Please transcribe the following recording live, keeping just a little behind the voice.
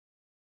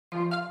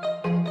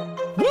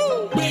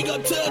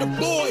up to the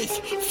boys.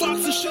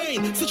 Fox and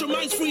Shane, set your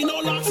minds free, no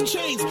locks and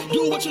chains.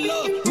 Do what you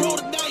love, roll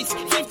the dice.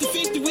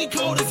 50-50, we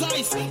cold as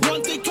ice.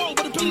 One thing cold,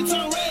 but opinion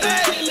turn red.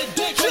 Can't let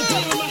that go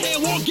in my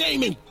hand, war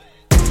gaming.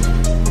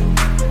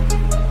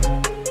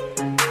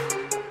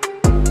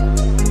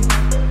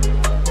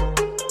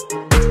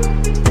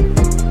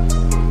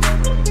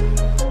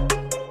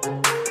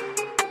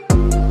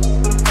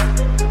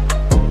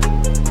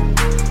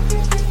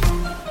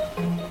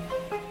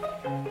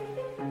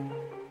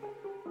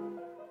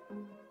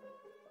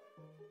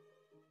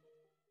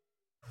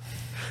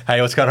 Hey,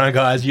 what's going on,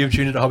 guys? You've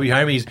tuned into Hobby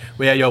Homies.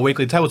 We are your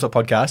weekly tabletop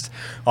podcast.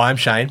 I'm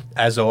Shane.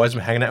 As always,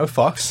 I'm hanging out with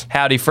Fox.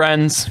 Howdy,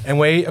 friends. And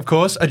we, of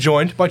course, are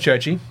joined by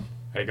Churchy.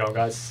 How you going,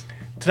 guys?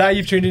 Today,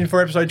 you've tuned in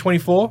for episode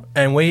 24,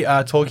 and we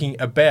are talking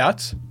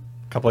about a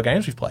couple of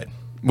games we've played.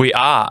 We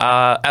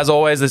are. As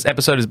always, this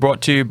episode is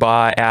brought to you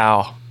by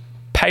our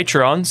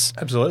patrons.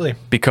 Absolutely.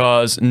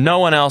 Because no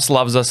one else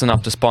loves us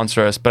enough to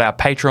sponsor us, but our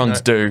patrons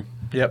do.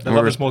 Yep, they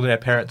love us more than our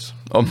parents.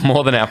 Or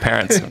more than our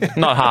parents.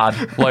 Not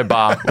hard. Low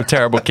bar. We're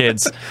terrible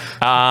kids.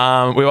 We've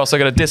also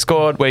got a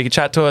Discord where you can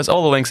chat to us.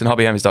 All the links in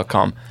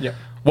hobbyhomies.com. Yep.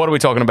 What are we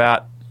talking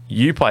about?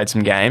 You played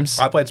some games.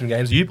 I played some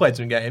games. You played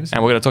some games.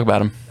 And we're going to talk about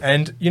them.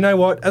 And you know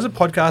what? As a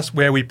podcast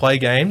where we play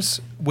games,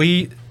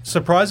 we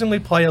surprisingly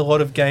play a lot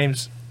of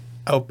games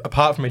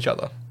apart from each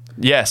other.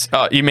 Yes.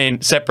 Oh, you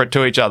mean separate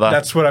to each other?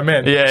 That's what I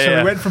meant. Yeah, so yeah.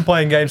 we went from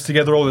playing games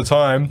together all the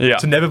time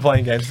to never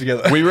playing games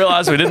together. We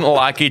realised we didn't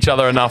like each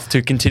other enough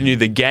to continue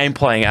the game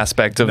playing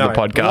aspect of the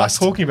podcast. We like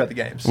talking about the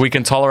games. We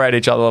can tolerate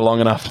each other long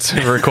enough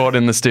to record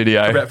in the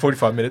studio. About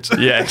 45 minutes.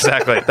 Yeah,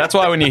 exactly. That's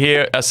why when you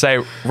hear us say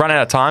run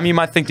out of time, you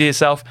might think to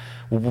yourself,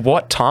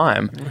 what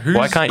time?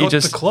 Why can't you got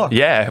just the clock?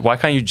 Yeah, why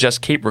can't you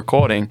just keep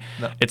recording?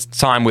 No. It's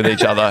time with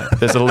each other.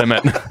 There's a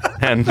limit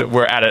and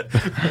we're at it.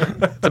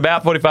 It's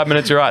about 45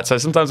 minutes, you're right. So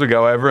sometimes we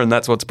go over and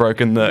that's what's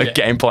broken the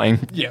game playing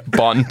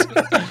bond.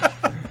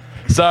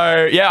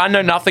 So, yeah, I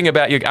know nothing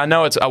about you. I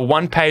know it's a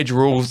one-page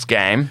rules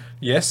game.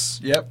 Yes,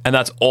 yep. And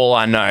that's all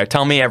I know.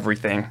 Tell me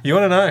everything. You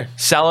want to know?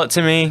 Sell it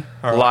to me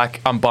like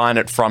I'm buying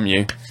it from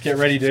you. Get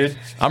ready, dude.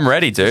 I'm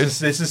ready, dude.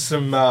 This is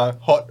some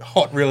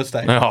hot real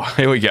estate. Oh,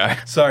 here we go.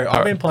 So,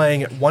 I've been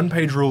playing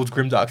one-page rules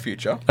Grimdark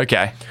Future.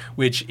 Okay.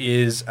 Which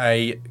is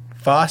a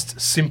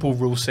fast, simple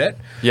rule set.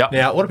 Yep.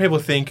 Now, a lot of people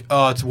think,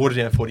 it's watered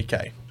down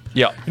 40k.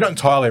 Yep. You're not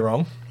entirely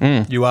wrong.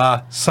 You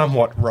are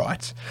somewhat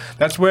right.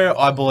 That's where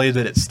I believe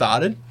that it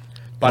started.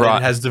 But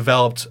it has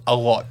developed a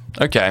lot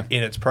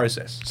in its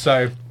process.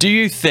 So, do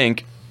you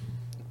think,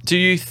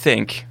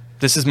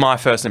 this is my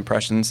first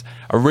impressions,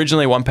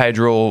 originally one-page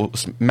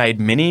rules made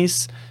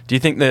minis? Do you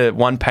think the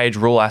one-page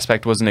rule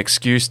aspect was an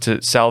excuse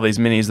to sell these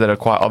minis that are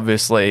quite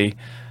obviously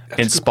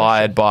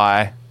inspired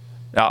by...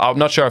 I'm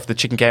not sure if the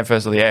chicken came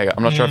first or the egg.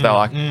 I'm not sure if they're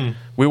like,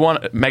 we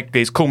want to make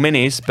these cool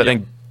minis, but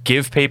then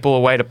give people a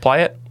way to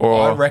play it?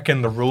 Or I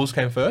reckon the rules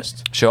came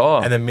first.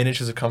 Sure. And the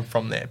miniatures have come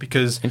from there.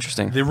 Because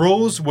interesting. The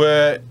rules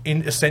were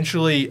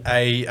essentially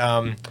a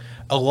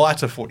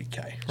lighter 40k.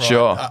 Right?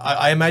 Sure.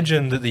 I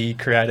imagine that the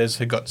creators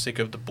had got sick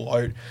of the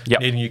bloat,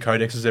 needing new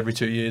codexes every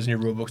 2 years, new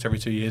rule books every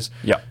 2 years.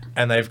 Yep.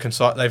 And they've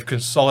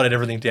consolidated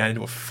everything down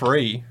into a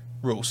free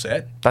rule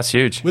set. That's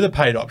huge. With a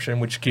paid option,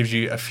 which gives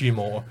you a few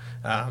more,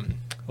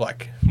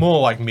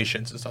 more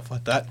missions and stuff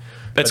like that.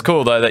 It's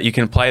cool, though, that you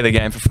can play the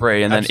game for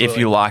free, and then if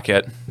you like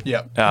it...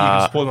 Yeah. You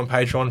can support them on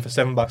Patreon for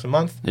 $7 a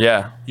month.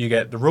 Yeah. You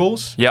get the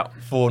rules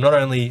for not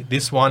only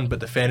this one, but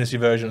the fantasy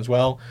version as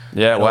well.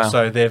 Yeah, and wow.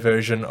 also their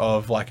version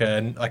of like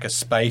a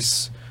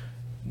space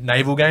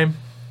naval game.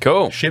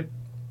 Cool.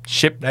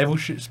 Naval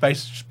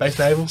space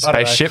naval?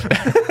 Spaceship.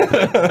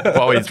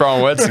 What were you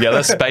throwing words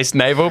together? Space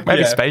naval?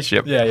 Maybe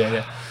spaceship.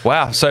 Yeah.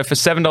 Wow. So for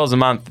 $7 a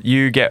month,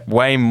 you get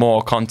way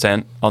more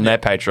content on their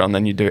Patreon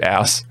than you do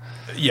ours.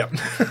 Yep.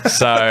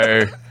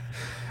 So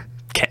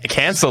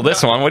cancel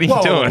this one. What are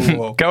you doing?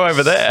 Whoa. Go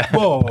over there.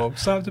 Whoa.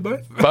 Sign to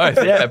both? Both.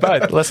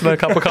 Less than a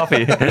cup of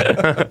coffee.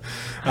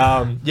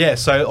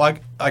 So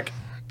like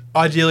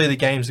ideally the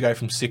games go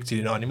from 60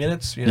 to 90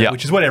 minutes,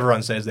 which is what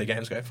everyone says their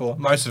games go for.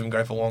 Most of them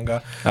go for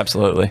longer.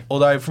 Absolutely.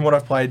 Although from what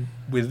I've played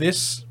with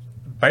this,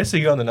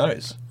 basically on the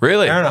nose.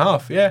 Really? Hour and a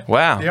half, yeah.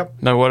 Wow. Yep.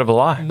 No word of a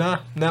lie. Nah.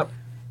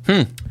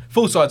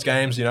 Full-size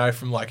games,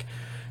 from like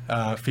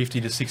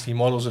 50 to 60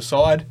 models a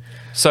side.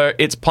 So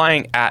it's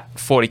playing at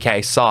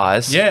 40k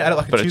size. Yeah, at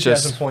like a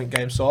 2,000 point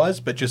game size,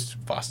 but just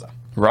faster.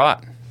 Right.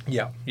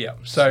 Yeah.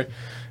 So,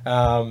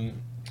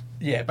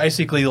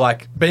 basically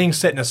like being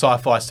set in a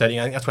sci-fi setting,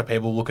 I think that's where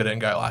people look at it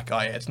and go like, oh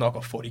yeah, it's not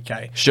got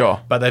 40k.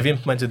 Sure. But they've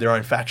implemented their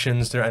own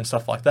factions, their own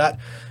stuff like that.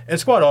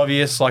 It's quite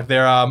obvious, like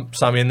there are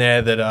some in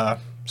there that are...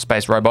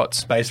 Space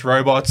robots,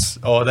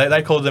 or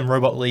they call them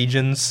robot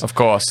legions. Of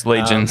course,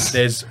 legions.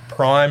 There's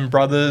Prime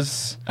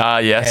Brothers.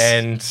 Yes.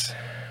 And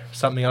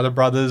something other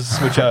brothers,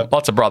 which are...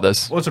 Lots of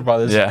brothers.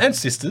 And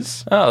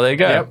sisters. Oh, there you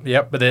go.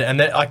 Yep. But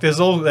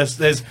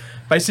there's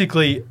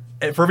basically...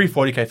 For every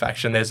 40k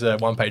faction, there's a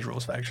one-page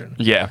rules faction.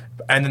 Yeah.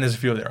 And then there's a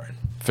few of their own.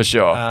 For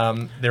sure.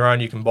 Their own,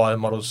 you can buy the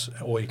models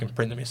or you can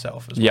print them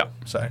yourself as well.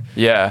 So.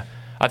 Yeah.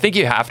 I think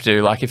you have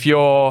to. Like, if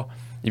you're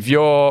if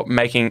you're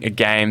making a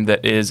game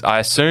that is, I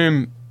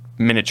assume,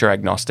 miniature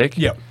agnostic.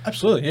 Yeah,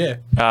 absolutely,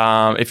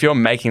 yeah. If you're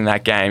making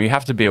that game, you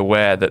have to be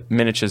aware that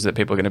miniatures that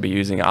people are going to be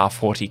using are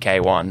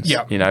 40k ones.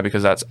 Yeah. You know,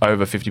 because that's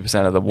over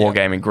 50% of the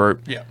wargaming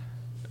group. Yeah.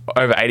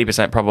 Over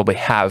 80% probably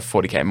have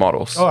 40k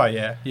models. Oh,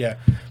 yeah, yeah.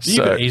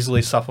 You can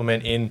easily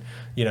supplement in,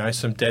 you know,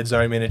 some Dead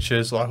Zone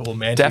miniatures, like all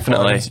Mantic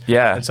Definitely, ones,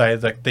 yeah. and say,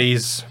 like,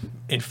 these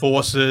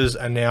enforcers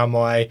are now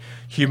my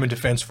human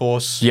defense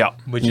force,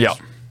 which is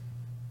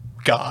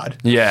guard.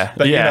 Yeah,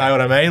 but you know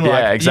what I mean? Like,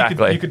 yeah,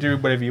 exactly. You could do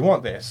whatever you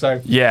want there.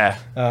 So yeah,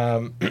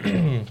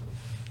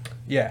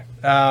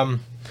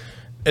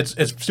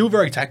 it's still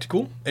very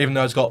tactical, even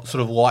though it's got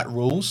sort of light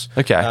rules.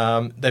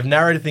 Okay. They've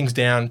narrowed things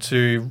down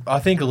to, I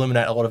think,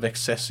 eliminate a lot of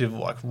excessive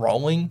like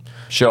rolling.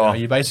 Sure.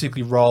 You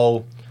basically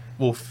roll.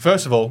 Well,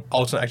 first of all,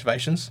 alternate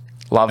activations.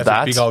 Love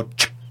that. A big old.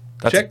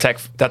 That's check. a tech.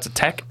 That's a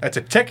tech. That's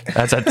a tick.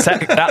 That's a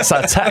tech. That's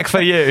a tech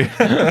for you.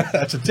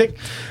 That's a tick.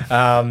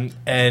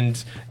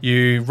 And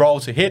you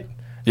roll to hit.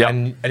 Yep.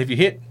 And if you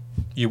hit,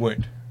 you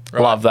wound.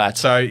 Right? Love that.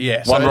 So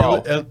yeah, one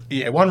roll.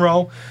 One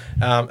roll.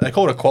 They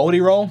call it a quality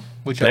roll,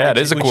 which it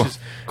is a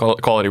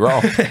quality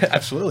roll.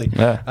 Absolutely.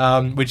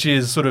 Yeah. Which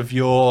is sort of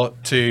your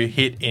to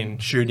hit in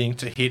shooting,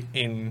 to hit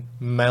in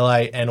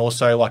melee, and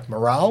also like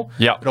morale.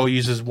 Yeah. It all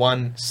uses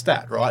one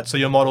stat, right? So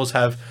your models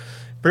have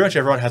pretty much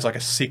everyone has like a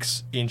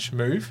 6-inch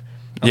move.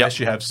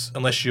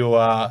 Unless you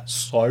are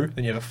slow,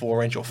 then you have a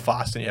 4-inch, or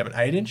fast, then you have an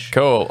 8-inch.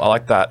 Cool. I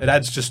like that. It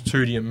adds just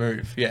 2 to your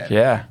move. Yeah.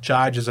 Yeah.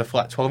 Charge is a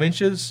flat 12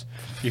 inches.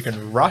 You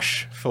can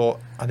rush for,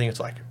 I think it's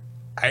like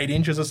 8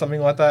 inches or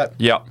something like that.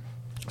 Yep.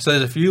 So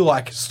there's a few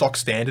like stock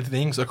standard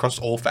things across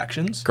all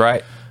factions.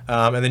 Great.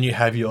 And then you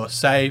have your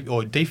save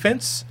or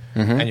defense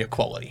and your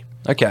quality.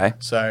 Okay.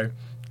 So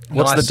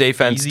what's the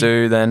defense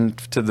do then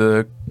to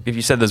the, if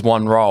you said there's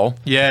one roll?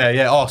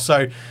 Yeah. Oh,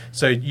 so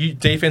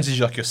defense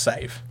is like your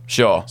save.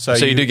 Sure. So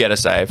you do get a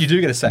save. You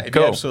do get a save.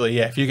 Cool. Yeah, absolutely.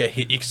 Yeah. If you get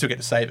hit, you can still get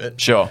to save it.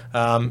 Sure.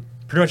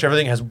 Pretty much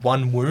everything has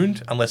one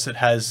wound unless it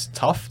has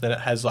tough. Then it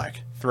has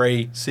like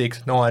 3,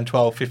 6, 9,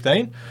 12,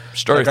 15.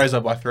 So it goes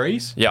up by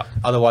 3s. Yeah.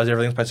 Otherwise,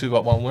 everything's basically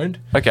got one wound.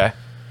 Okay.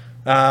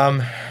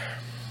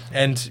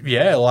 And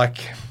yeah, like,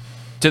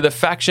 do the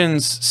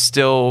factions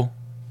still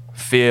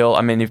feel?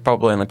 I mean, you've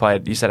probably only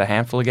played, you said, a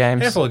handful of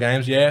games. Handful of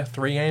games, yeah.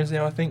 3 games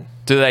now, I think.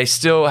 Do they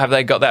still have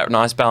they got that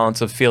nice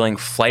balance of feeling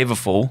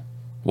flavorful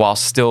while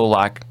still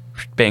like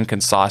being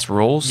concise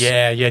rules?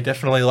 Yeah,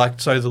 definitely. Like,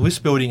 so the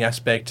list building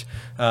aspect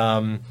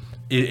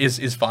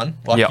is fun.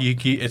 Like,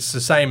 it's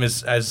the same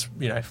as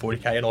you know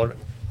 40k and a lot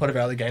of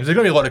other games. There's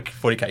gonna be a lot of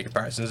 40k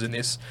comparisons in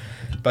this,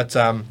 but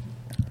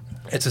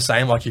it's the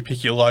same. Like, you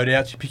pick your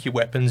loadouts, you pick your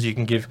weapons. You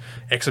can give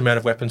X amount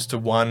of weapons to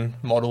one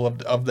model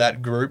of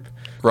that group,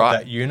 right?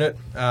 That unit.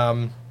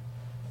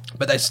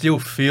 But they still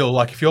feel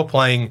like if you're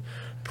playing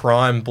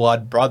Prime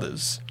Blood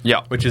Brothers,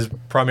 which is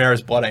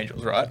Primaris Blood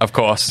Angels, right? Of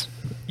course.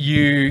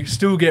 You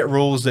still get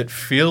rules that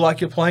feel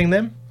like you're playing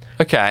them.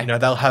 Okay. You know,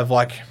 they'll have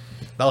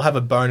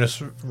a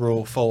bonus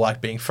rule for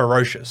like being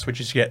ferocious, which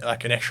is you get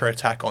like an extra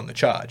attack on the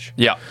charge.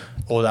 Yeah.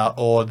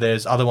 Or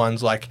there's other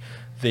ones like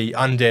the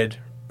undead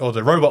or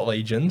the robot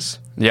legions.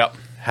 Yep.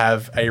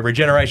 Have a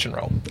regeneration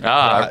roll.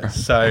 Right?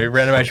 So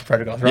reanimation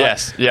protocols, right?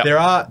 Yes. Yeah. There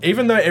are,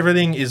 even though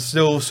everything is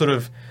still sort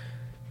of,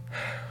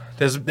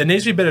 there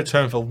needs to be a better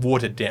term for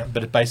watered down,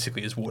 but it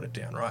basically is watered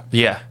down, right?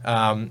 Yeah.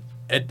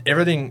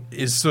 Everything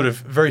is sort of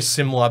very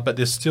similar, but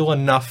there's still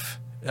enough,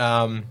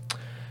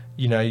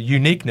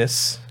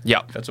 uniqueness.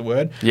 Yep. If that's a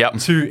word. Yep.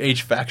 To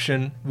each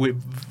faction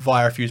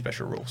via a few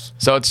special rules.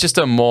 So it's just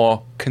a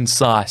more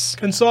concise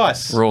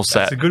rule set.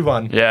 That's a good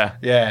one. Yeah.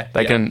 Yeah.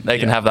 They can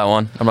have that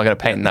one. I'm not going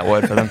to patent that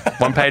word for them.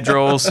 1-page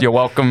rules. You're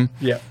welcome.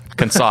 Yeah.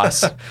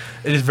 Concise.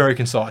 It is very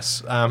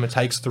concise. It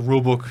takes the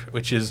rule book,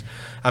 which is,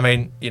 I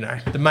mean,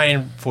 the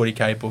main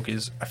 40k book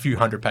is a few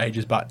hundred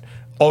pages, but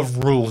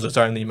of rules, it's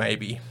only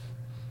maybe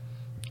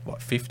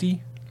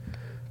 50.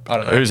 I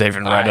don't know. Who's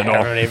even read it all? I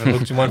haven't even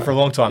looked at one for a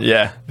long time.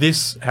 Yeah.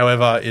 This,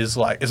 however, is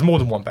like, it's more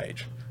than 1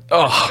 page.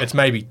 Oh. It's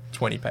maybe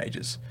 20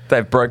 pages.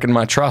 They've broken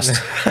my trust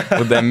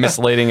with their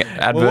misleading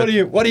advert.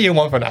 Well, what do you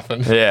want for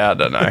nothing? Yeah, I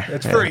don't know.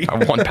 It's free. I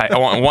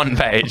want 1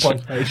 page. 1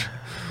 page.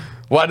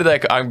 Why do they?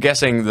 I'm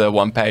guessing the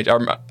 1 page.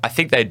 I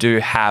think they do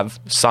have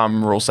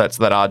some rule sets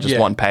that are just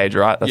 1 page,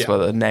 right? That's where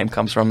the name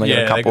comes from. They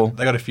got a couple.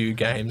 They got a few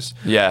games.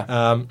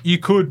 Yeah. You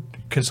could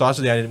concise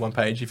it down into 1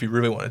 page if you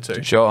really wanted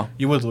to. Sure.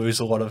 You would lose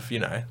a lot of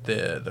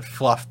the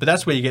fluff, but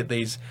that's where you get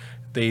these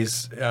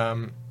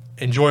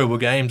enjoyable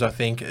games. I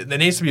think there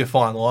needs to be a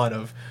fine line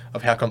of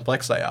how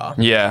complex they are.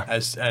 Yeah.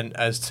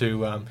 As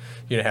to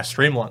how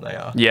streamlined they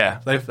are. Yeah.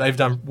 They've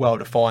done well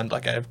to find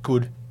like a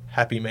good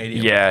happy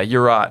medium. Yeah,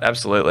 you're right,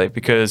 absolutely.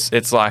 Because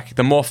it's like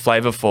the more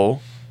flavorful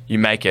you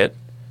make it,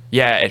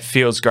 it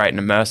feels great and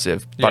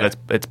immersive, but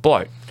it's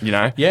bloat,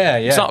 Yeah.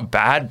 It's not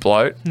bad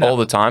bloat all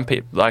the time.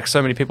 Like,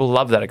 so many people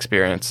love that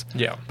experience.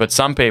 Yeah. But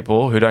some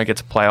people who don't get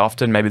to play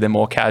often, maybe they're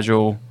more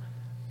casual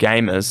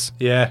gamers.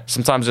 Yeah.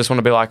 Sometimes just want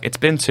to be like, it's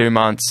been 2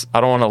 months. I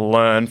don't want to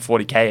learn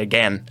 40k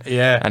again.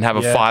 Yeah. And have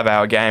a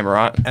 5-hour game,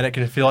 right? And it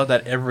can feel like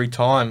that every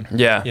time.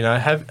 Yeah.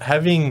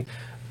 Having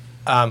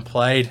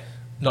played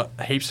not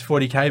heaps of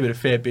 40k, but a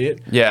fair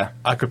bit. Yeah.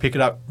 I could pick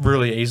it up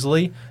really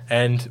easily,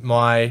 and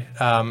my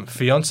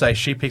fiance,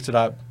 she picked it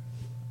up.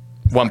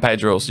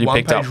 One-page rules. You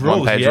picked up rules.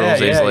 one-page Yeah,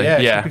 rules easily. Yeah,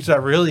 Yeah. She picked it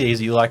up really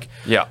easy. Like,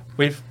 Yeah.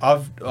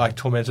 I've like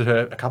tormented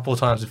her a couple of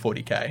times with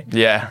 40k.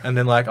 Yeah. And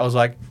then like I was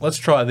like, let's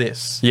try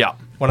this. Yeah.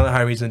 One of the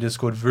homies in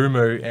Discord,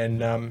 Vumu,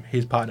 and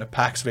his partner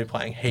Pax have been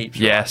playing heaps.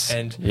 right? Yes.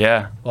 And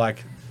Yeah.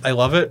 like they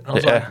love it. I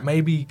was Yeah. like,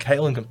 maybe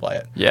Caitlin can play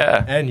it.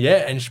 Yeah.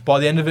 And by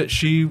the end of it,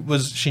 she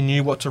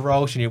knew what to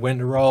roll. She knew when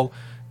to roll.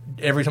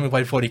 Every time we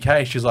played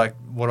 40k, she's like,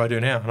 "What do I do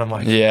now?" And I'm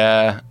like,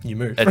 Yeah. "You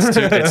move."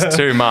 It's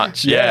too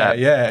much. Yeah.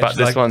 Yeah. But She's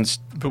this like, one's...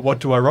 But what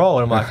do I roll?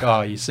 And I'm like,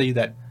 "Oh, you see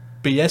that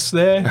BS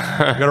there? You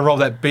got to roll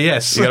that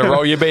BS. You got to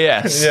roll your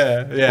BS.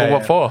 Yeah. Well,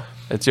 what for?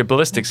 It's your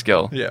ballistic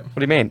skill. Yeah. What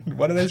do you mean?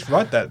 Why don't they just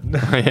write that?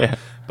 Yeah.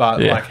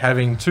 But Yeah. like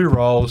having 2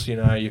 rolls,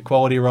 your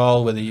quality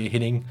roll, whether you're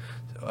hitting,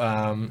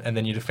 and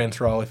then your defense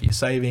roll if you're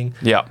saving.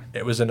 Yeah.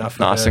 It was enough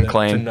for Nice her and to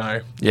clean.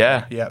 know.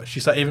 Yeah. Yeah. She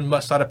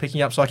even started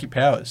picking up psychic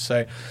powers.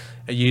 So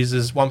it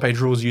uses one-page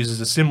rules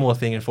uses a similar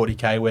thing in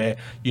 40k where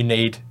you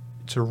need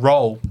to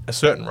roll a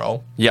certain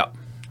roll Yeah.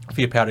 for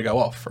your power to go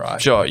off,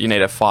 right? Sure. You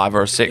need a 5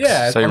 or a 6.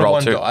 Yeah, So you on a roll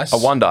 1 2. dice. A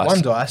 1 dice.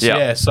 1 dice, Yeah.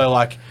 yeah. So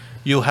like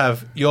you'll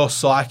have your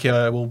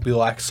psycho will be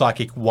like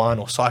psychic 1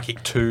 or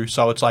psychic 2.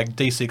 So it's like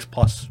d6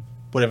 plus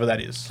whatever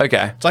that is.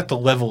 Okay. It's like the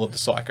level of the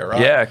psycho,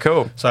 right? Yeah,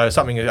 cool. So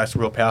something that's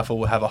real powerful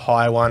will have a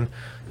higher one.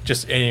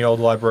 Just any old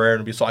librarian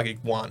will be psychic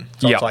 1.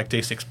 So Yep. it's like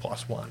d6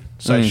 plus 1.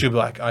 So she'll be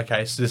like,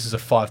 okay, so this is a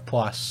 5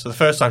 plus. So the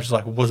first time she's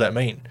like, well, what does that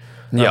mean?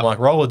 And Yep. I'm like,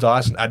 roll a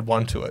dice and add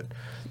 1 to it.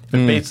 If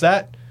it beats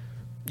that,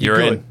 You're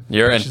good. in.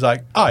 You're in. She's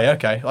like, oh, yeah,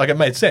 okay. Like it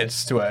made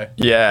sense to her.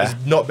 Yeah.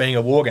 As not being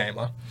a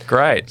wargamer.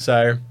 Great.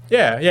 So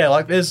yeah,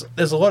 like there's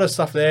a lot of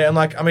stuff there, and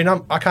like I mean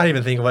I can't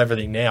even think of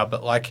everything now,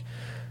 but like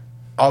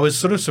I was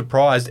sort of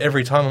surprised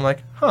every time. I'm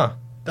like,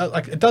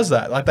 like it does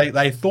that. Like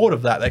they thought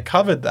of that, they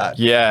covered that.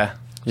 Yeah.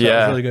 So Yeah. it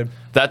was really good.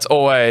 That's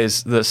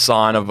always the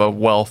sign of a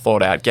well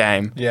thought out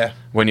game. Yeah,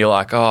 When you're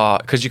like,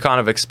 because you kind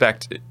of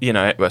expect,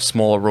 a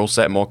smaller rule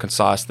set, more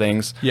concise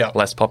things, Yeah.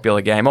 less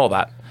popular game, all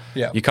that.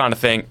 Yeah. You kind of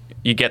think,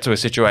 you get to a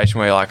situation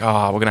where you're like,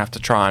 we're going to have to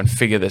try and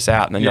figure this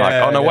out. And then you're like,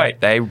 Yeah, oh, no, yeah. wait,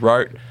 they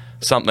wrote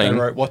something. they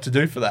wrote what to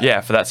do for that.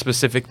 Yeah, for that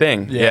specific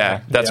thing.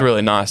 Yeah, That's yeah.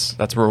 really nice.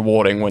 That's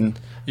rewarding when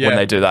Yeah.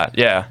 they do that.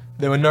 Yeah.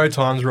 There were no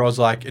times where I was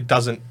like, it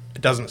doesn't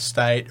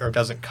state or it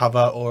doesn't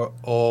cover or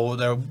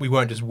we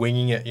weren't just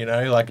winging it.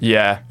 Like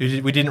Yeah.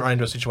 we didn't run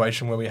into a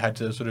situation where we had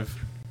to sort of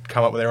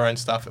come up with our own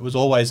stuff. It was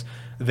always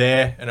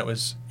there, and it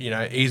was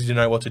easy to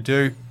know what to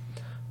do.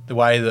 The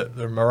way that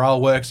the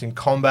morale works in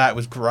combat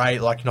was great,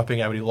 like not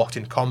being able to be locked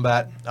in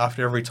combat.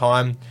 After every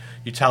time,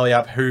 you tally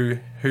up who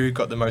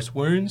got the most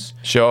wounds.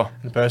 Sure.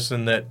 The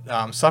person that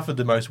suffered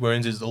the most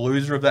wounds is the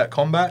loser of that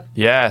combat.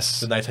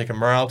 Yes. Then they take a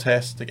morale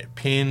test, they get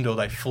pinned or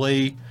they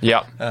flee.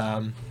 Yep.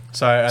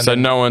 So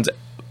No one's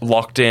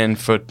locked in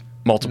for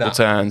multiple No.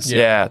 turns. Yeah,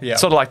 Yeah. yeah.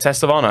 Sort of like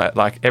Test of Honor.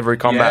 Like every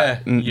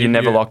combat, you're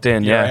never locked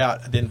in. You're Yeah.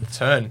 out at the end of the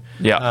turn.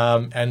 Yeah.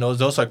 And there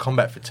was also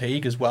combat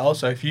fatigue as well.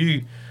 So if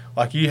you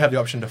have the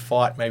option to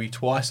fight maybe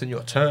twice in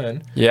your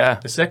turn, Yeah.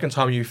 the second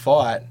time you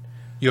fight,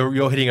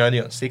 you're hitting only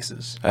on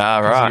 6s. Ah,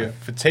 'Cause right. you're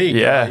fatigued.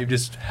 Yeah. Right? You've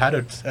just had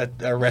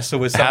a wrestle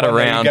with Had a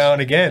someone and round. you're going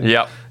again.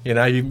 Yep.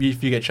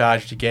 If you get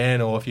charged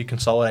again, or if you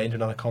consolidate into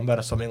another combat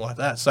or something like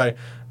that. So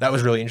that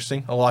was really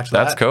interesting. I liked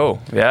that. That's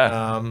cool.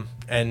 Yeah.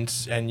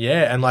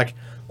 And like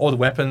all the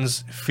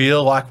weapons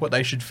feel like what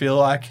they should feel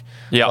like.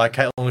 Yeah. Like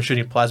Caitlin was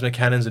shooting plasma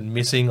cannons and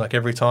missing like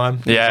every time.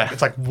 Yeah.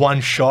 It's like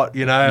one shot,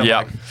 Yeah.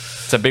 Like,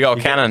 It's a big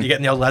old cannon. You're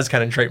getting the old las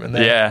cannon treatment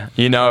there.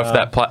 Yeah. If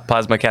that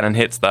plasma cannon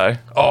hits, though.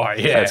 Oh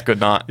yeah. That's good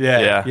night.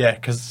 Yeah. Yeah.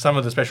 Because some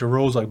of the special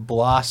rules like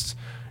blast,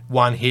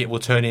 one hit will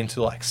turn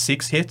into like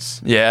 6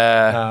 hits.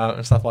 Yeah.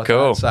 And stuff like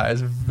Cool. that. So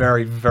it's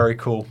very, very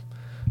cool.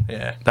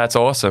 Yeah. That's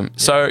awesome.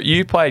 So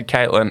you played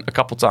Caitlin a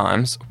couple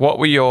times. What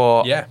were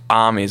your Yeah.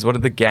 armies? What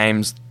did the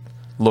games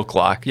look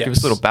like? Yes. Give us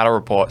a little battle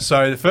report.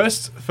 So the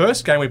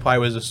first game we played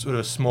was a sort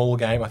of small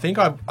game. I think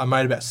I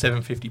made about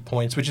 750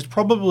 points, which is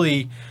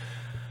probably,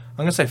 I'm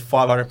going to say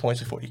 500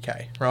 points of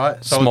 40k,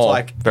 right? So Small, it's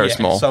like very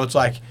small. So it's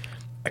like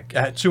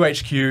 2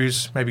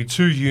 HQs, maybe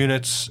 2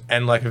 units,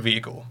 and like a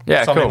vehicle.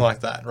 Yeah, something cool. like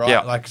that, right? Yeah.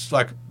 Like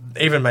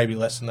even maybe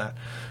less than that.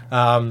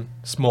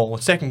 Small.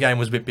 The second game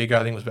was a bit bigger. I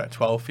think it was about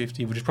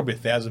 1250, which is probably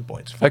 1,000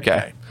 points. For 40K.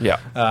 Okay.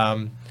 Yeah.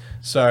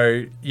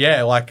 So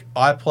yeah, like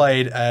I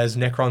played as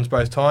Necrons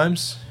both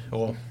times,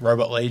 or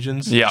Robot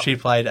Legions. Yep. She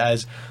played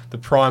as the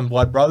Prime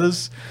Blood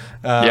Brothers.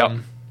 Yep.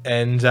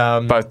 And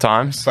Both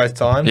times. both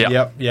times.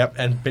 Yep. Yep.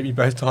 And beat me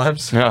both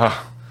times.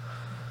 Oh.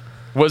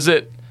 Was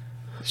it?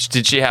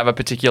 Did she have a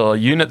particular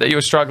unit that you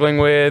were struggling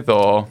with,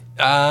 or?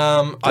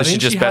 I Was she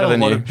think just she better had a than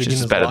lot you? of She's beginners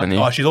just better luck. than you.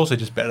 Oh, she's also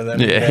just better than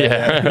me.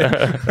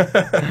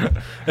 Yeah.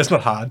 It's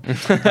not hard.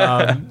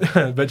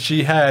 But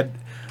she had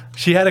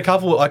a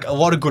couple, like a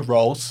lot of good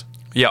rolls.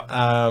 Yeah.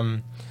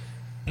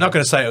 Not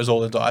going to say it was all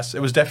the dice. It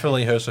was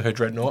definitely her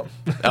Dreadnought.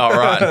 All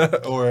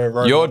right. Or a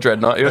robot. Your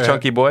Dreadnought, your Yeah.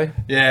 chunky boy.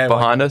 Yeah,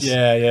 Behind like- us.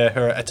 Yeah,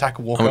 her attack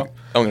walker.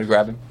 I'm gonna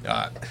grab him.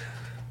 Alright.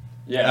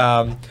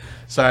 Yeah.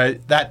 So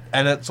that,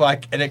 and it's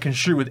like, and it can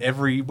shoot with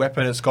every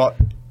weapon it's got,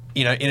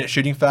 in its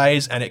shooting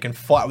phase, and it can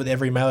fight with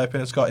every melee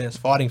weapon it's got in its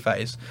fighting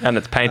phase. And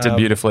it's painted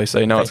beautifully, so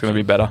you know it's going to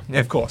be better.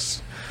 Yeah, of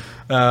course.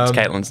 It's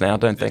Caitlin's now,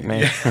 don't thank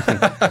me.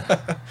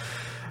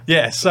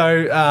 Yeah,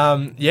 so,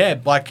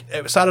 like,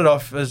 it started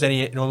off as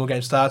any normal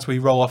game starts. We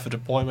roll off a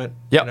deployment.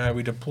 Yep.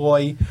 We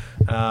deploy,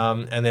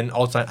 and then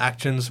alternate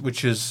actions,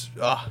 which is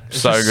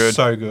it's So just good.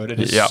 so good. It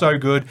is Yep. so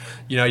good.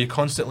 You're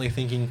constantly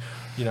thinking,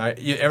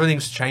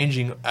 everything's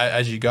changing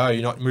as you go.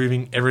 You're not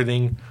moving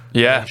everything,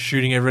 Yeah.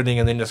 shooting everything,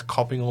 and then just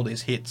copying all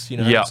these hits.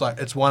 Yep. It's like,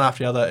 it's one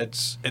after the other.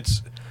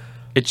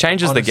 It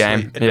changes Honestly, the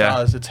game. It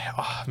does.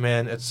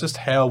 It's just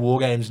how war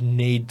games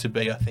need to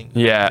be, I think.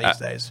 These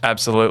days.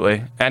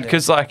 Absolutely. And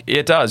because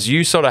it does,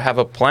 you sort of have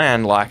a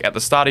plan. Like at the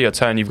start of your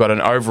turn, you've got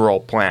an overall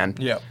plan.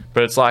 Yeah.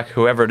 But it's like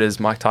whoever it is,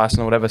 Mike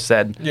Tyson or whatever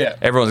said. Yeah.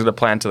 Everyone's got a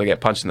plan until they get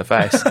punched in the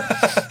face.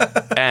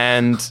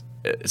 And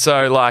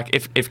so, like,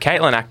 if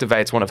Caitlin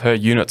activates one of her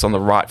units on the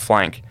right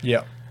flank,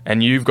 Yeah.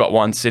 and you've got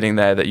one sitting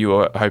there that you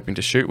were hoping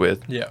to shoot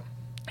with, Yeah.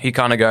 you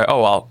kind of go,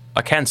 oh well,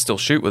 I can still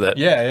shoot with it.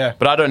 Yeah.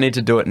 But I don't need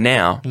to do it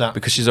now No.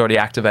 because she's already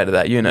activated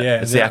that unit.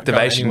 Yeah, It's the they're not going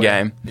activation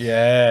anywhere. game.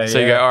 Yeah. So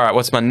you go, all right,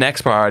 what's my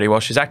next priority? Well,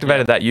 she's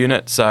activated that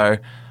unit, so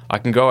I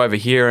can go over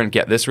here and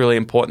get this really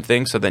important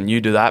thing. So then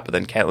you do that, but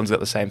then Caitlin's got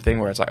the same thing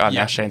where it's like, oh,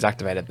 now Shane's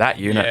activated that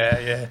unit.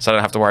 Yeah. So I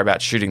don't have to worry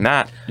about shooting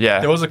that. Yeah.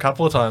 There was a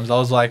couple of times I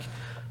was like,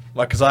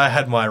 because I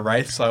had my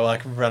wraith, so I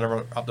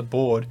ran up the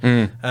board,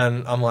 and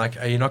I'm like,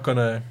 "Are you not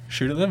gonna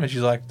shoot at them?" And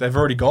she's like, "They've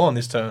already gone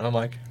this turn." I'm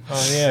like,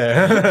 "Oh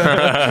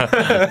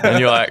yeah." And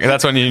you're like,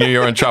 that's when you knew you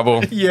were in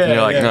trouble. Yeah, And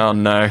you're like, yeah. oh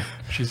no,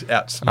 She's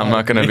out. I'm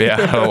not going to be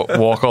able to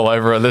walk all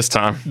over her this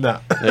time. No.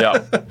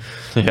 Yeah.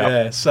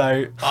 Yeah.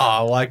 So,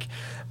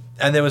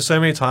 and there was so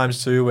many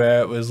times too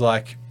where it was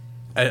like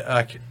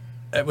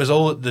it was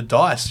all the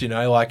dice,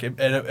 like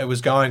it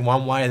was going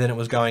one way and then it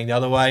was going the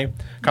other way.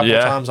 A couple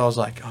of times I was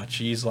like, oh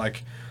geez,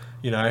 like,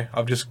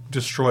 I've just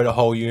destroyed a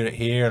whole unit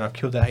here and I've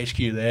killed that HQ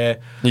there.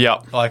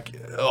 Yep. Like,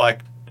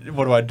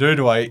 what do I do?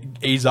 Do I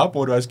ease up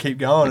or do I just keep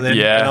going? And then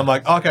and I'm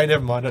like, okay,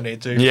 never mind, I don't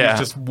need to. Yeah.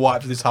 Just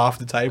wipe this half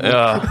the table.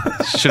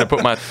 Should have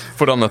put my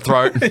foot on the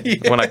throat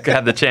when I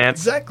had the chance.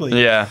 Exactly.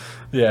 Yeah.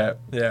 Yeah.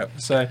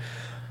 So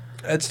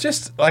it's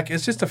just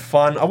a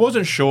fun. I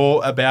wasn't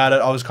sure about it.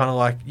 I was kind of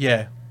like,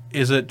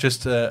 is it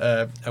just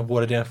a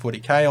watered down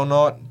 40k or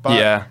not?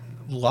 But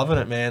loving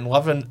it, man.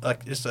 Loving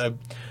just a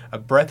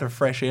breath of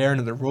fresh air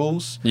into the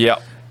rules.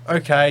 Yep.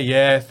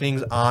 Okay,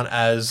 things aren't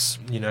as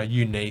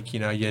unique.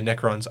 Your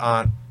Necrons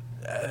aren't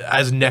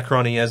as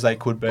Necron-y as they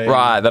could be.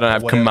 Right, they don't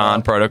have whatever.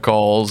 command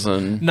protocols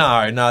and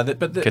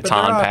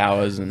Catan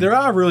powers. And there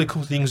are really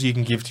cool things you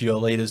can give to your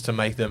leaders to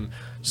make them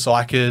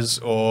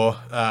psychers or,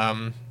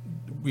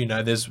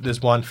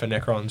 there's one for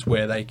Necrons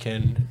where they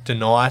can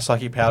deny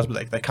psychic powers,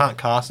 but they can't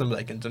cast them, but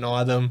they can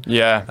deny them.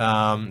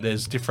 Yeah.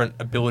 There's different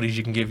abilities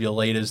you can give your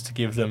leaders to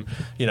give them,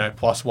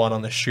 +1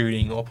 on the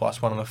shooting or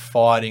 +1 on the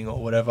fighting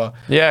or whatever.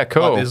 Yeah,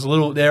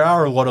 cool. There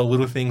are a lot of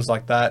little things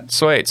like that.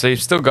 Sweet. So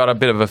you've still got a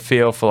bit of a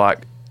feel for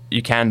like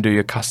you can do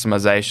your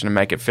customization and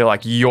make it feel like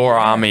your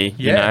army,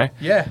 Yeah.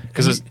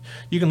 Because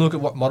you can look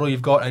at what model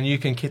you've got and you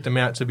can kit them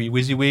out to be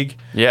WYSIWYG.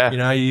 Yeah.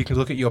 You can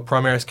look at your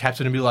Primaris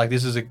captain and be like,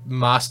 this is a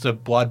Master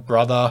Blood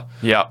brother.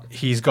 Yep.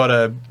 He's got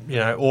a,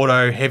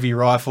 auto heavy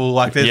rifle.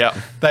 Like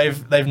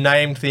they've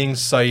named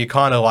things so you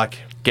kind of like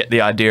get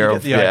the idea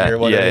of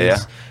what it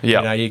is.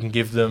 Yeah. You can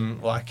give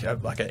them like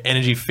an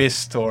energy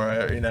fist or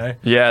a,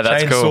 Yeah,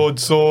 that's chain cool.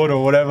 sword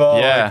or whatever.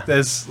 Yeah. Like,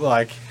 there's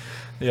like...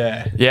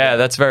 Yeah,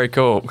 that's very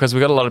cool because we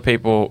got a lot of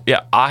people.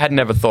 Yeah, I had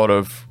never thought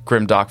of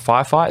Grimdark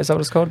Firefight. Is that what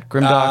it's called?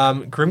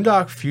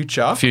 Grimdark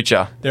Future.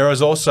 Future. There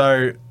is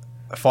also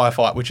a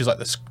Firefight, which is like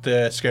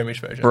the skirmish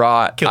version.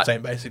 Right. Kill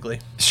team, basically.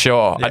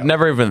 Sure. Yeah. I'd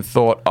never even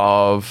thought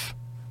of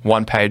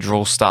one-page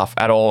rule stuff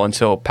at all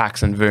until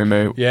Pax and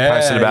Vumu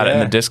posted about it in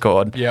the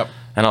Discord. Yep.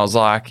 And I was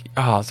like,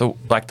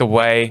 the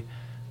way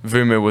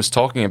Vumu was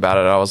talking about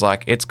it, I was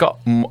like, I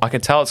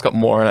can tell it's got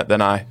more in it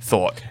than I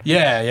thought.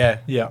 Yeah.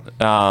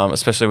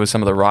 Especially with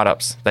some of the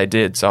write-ups they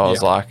did. So I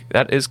was like,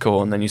 that is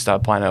cool. And then you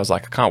started playing it. I was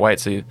like, I can't wait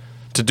to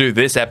do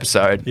this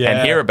episode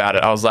and hear about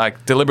it. I was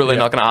like, deliberately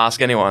not going to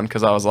ask anyone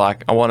because I was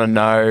like, I want to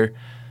know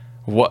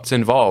what's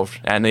involved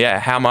and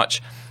how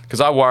much. Because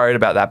I worried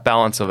about that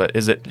balance of it.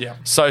 Is it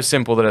so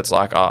simple that it's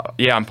like,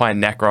 I'm playing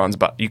Necrons,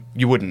 but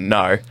you wouldn't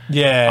know.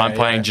 Yeah. I'm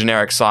playing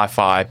generic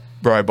sci-fi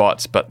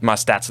robots, but my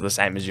stats are the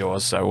same as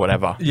yours, so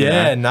whatever.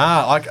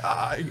 Like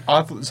I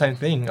thought the same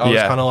thing. I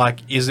was kind of like,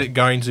 is it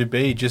going to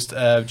be just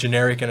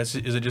generic and is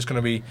it just going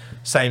to be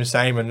same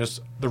and just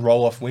the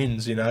roll-off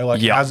wins,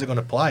 how's it going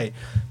to play?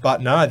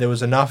 But no, there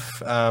was enough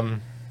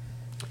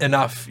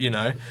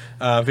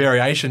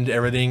variation to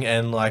everything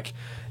and like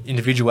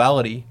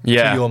individuality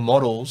to your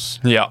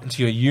models, to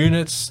your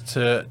units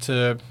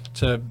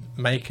to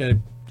make a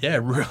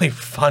really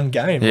fun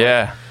game.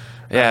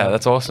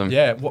 That's awesome.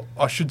 Yeah,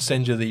 I should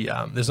send you the.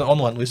 There's an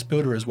online list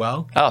builder as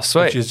well. Oh,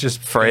 sweet. Which is just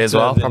free as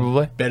well,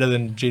 probably. Better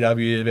than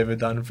GW have ever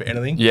done for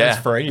anything. Yeah.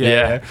 It's free.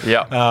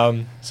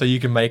 Yeah. So you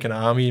can make an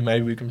army.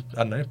 Maybe we can,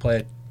 I don't know,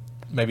 play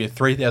maybe a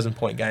 3,000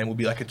 point game will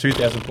be like a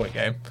 2,000 point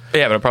game.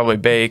 Yeah, but it'll probably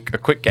be a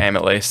quick game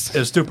at least.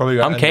 It'll still probably.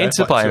 I'm keen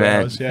to play,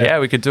 man. Hours, yeah,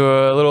 we could do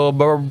a little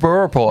burr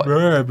report.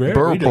 Burr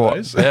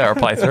report. Yeah, or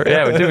playthrough.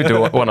 Yeah, we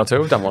do one or two.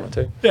 We've done one or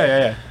two.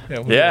 Yeah.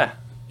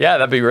 Yeah,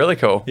 that'd be really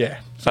cool. Yeah.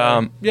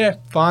 So, yeah,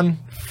 fun,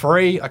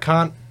 free. I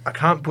can't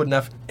put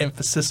enough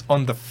emphasis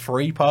on the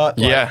free part.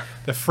 Like,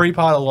 the free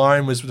part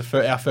alone was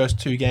our first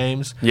 2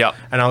 games. Yeah.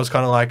 And I was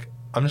kind of like,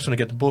 I'm just gonna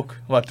get the book,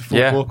 like the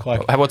full book.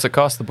 Like, what's it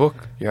cost, the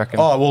book? You reckon?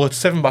 Oh well, it's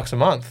 $7 a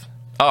month.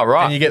 Oh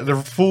right. And you get the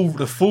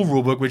full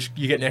rule book, which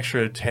you get an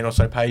extra 10 or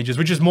so pages,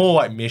 which is more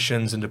like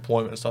missions and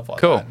deployment and stuff like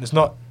that. Cool.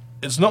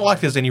 It's not like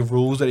there's any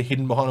rules that are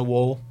hidden behind a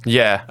wall.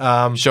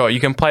 Yeah. Sure,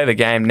 you can play the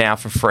game now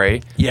for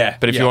free. Yeah.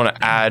 But if you want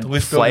to add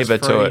flavour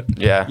to it,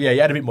 you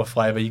add a bit more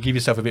flavour. You give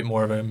yourself a bit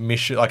more of a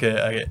mission, like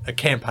a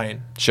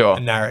campaign. Sure. A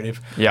narrative.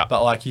 Yeah.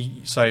 But like,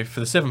 so for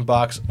the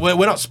 $7,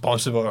 we're not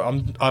sponsored. Or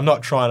I'm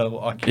not trying to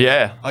like.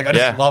 Yeah. Like I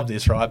just love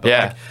this, right? But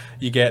like,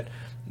 you get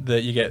the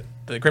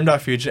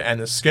Grimdark Future and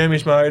the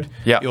skirmish mode.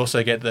 Yeah. You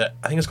also get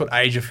I think it's called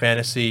Age of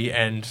Fantasy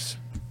and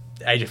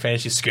Age of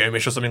Fantasy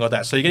Skirmish or something like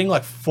that. So you're getting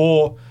like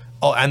 4.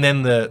 Oh, and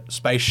then the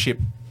spaceship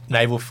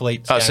naval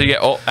fleet. Oh, so you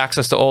get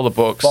access to all the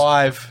books.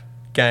 5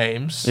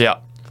 games. Yeah.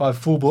 5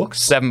 full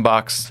books. $7.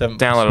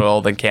 Download it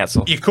all, then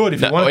cancel. You could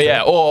if you wanted to.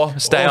 Yeah, or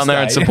stay on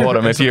there and support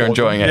them if you're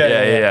enjoying it.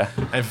 Yeah.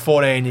 And for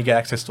 14, you get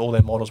access to all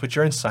their models, which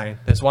are insane.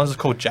 There's ones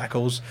called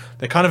Jackals.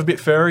 They're kind of a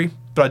bit furry,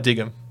 but I dig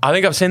them. I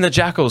think I've seen the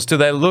Jackals. Do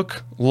they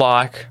look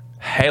like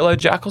Halo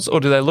Jackals, or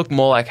do they look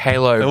more like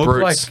Halo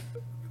Brutes?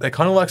 They're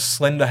kind of like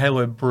slender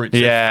Halo Brutes.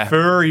 Yeah. They're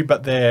furry,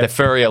 but they're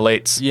furry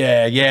elites.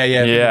 Yeah,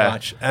 pretty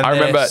much. And I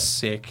remember they're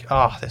sick.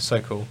 Oh, they're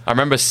so cool. I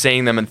remember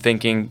seeing them and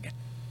thinking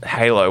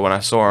Halo when I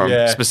saw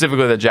them,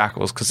 specifically the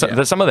Jackals, because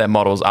some of their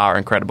models are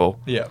incredible.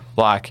 Yeah.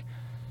 Like,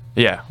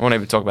 I won't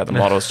even talk about the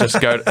models.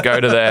 Just go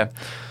to their...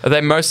 Are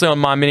they mostly on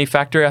My Mini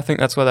Factory? I think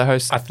that's where they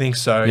host. I think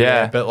so,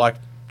 yeah. But, like,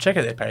 check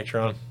out their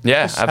Patreon.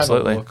 Yeah, just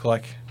absolutely. Have a look,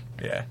 like,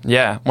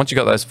 Yeah, once you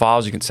got those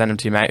files, you can send them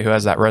to your mate who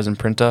has that resin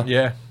printer.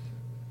 Yeah.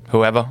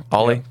 Whoever,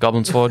 Ollie,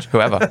 Goblin's Forge,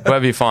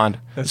 whoever you find.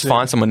 Just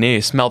find someone near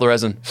you. Smell the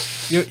resin.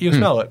 You'll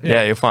smell it.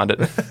 Yeah, you'll find it.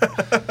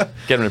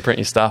 Get them to print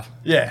your stuff.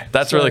 Yeah.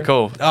 That's really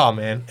cool. Oh,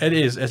 man. It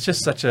is. It's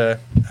just such a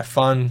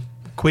fun,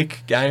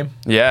 quick game.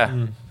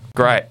 Yeah.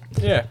 Great.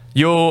 Yeah.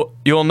 You'll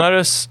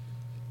notice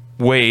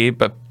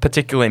but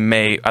particularly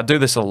me, I do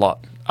this a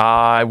lot.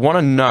 I want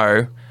to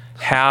know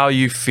how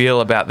you feel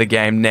about the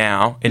game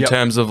now in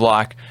terms of,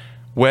 like,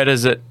 where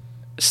does it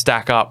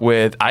stack up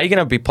with, are you going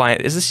to be playing,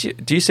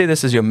 do you see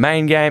this as your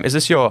main game? Is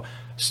this your,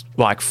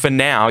 like, for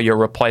now, your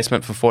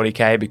replacement for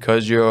 40k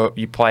because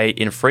you play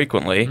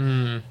infrequently?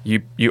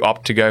 You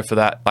opt to go for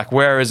that. Like,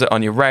 where is it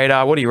on your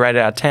radar? What do you rate it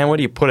out of 10? Where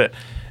do you put it?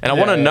 And I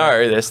want to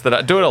know this, that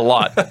I do it a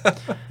lot.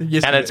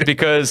 Yes, and it's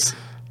because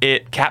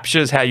it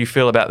captures how you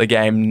feel about the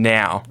game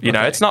now. You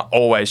know, it's not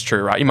always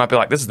true, right? You might be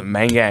like, this is the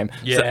main game.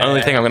 It's the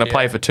only thing I'm going to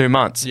play for 2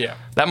 months. Yeah.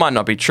 That might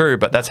not be true,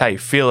 but that's how you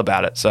feel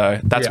about it. So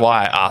that's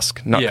why I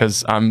ask, not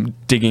because I'm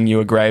digging you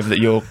a grave that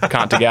you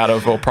can't dig out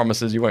of or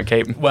promises you won't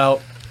keep.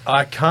 Well,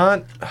 I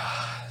can't.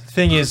 The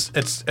thing is,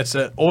 it's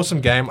an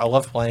awesome game. I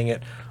love playing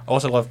it. I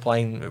also love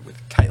playing it with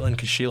Caitlin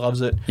because she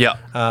loves it. Yeah.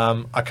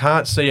 I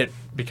can't see it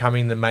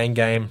becoming the main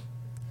game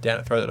down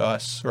at Throw the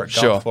Dice or at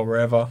Golf or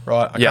wherever,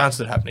 right? I can't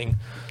see it happening.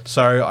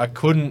 So I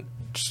couldn't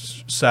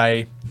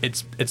say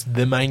it's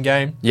the main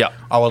game. Yeah.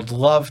 I would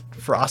love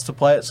for us to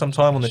play it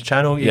sometime on the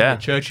channel. Get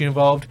Churchy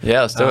involved.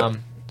 Yeah, let's do it.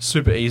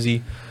 Super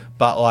easy,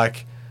 but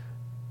like,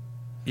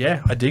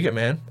 I dig it,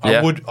 man.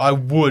 Yeah. I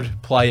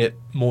would play it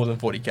more than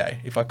 40k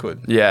if I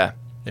could. Yeah.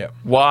 Yeah.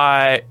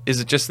 Why is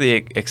it just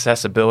the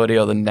accessibility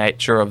or the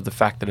nature of the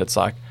fact that it's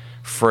like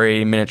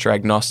free, miniature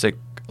agnostic?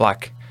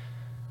 Like,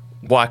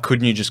 why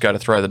couldn't you just go to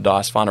Throw the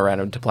Dice, find a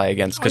random to play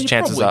against? Because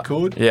chances are,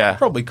 could. Yeah, you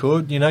probably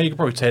could. You know, you could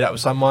probably tee that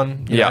with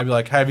someone. You know, be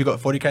like, hey, have you got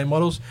 40k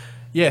models?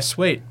 Yeah,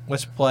 sweet.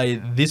 Let's play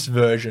this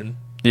version.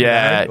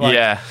 Yeah, you know?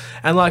 yeah.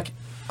 And like,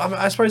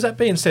 I suppose that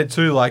being said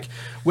too, like,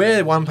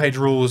 where One Page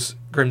Rules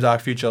Grimdark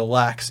Future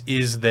lacks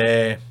is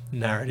their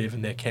narrative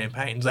and their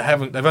campaigns.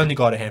 They've only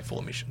got a handful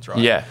of missions, right?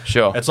 Yeah,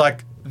 sure. It's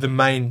like the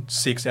main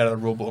 6 out of the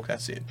rule book.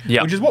 That's it.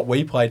 Yeah, which is what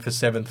we played for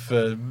 7th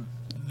for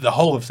the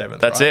whole of 7th.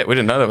 That's it. We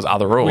didn't know there was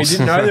other rules. We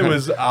didn't know there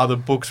was other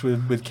books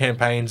with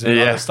campaigns and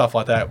other stuff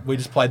like that. We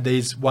just played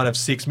these one of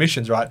 6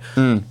 missions, right?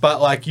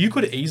 But like, you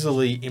could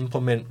easily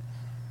implement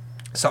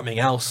something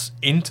else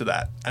into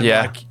that, and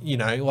like, you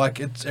know, like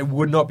it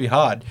would not be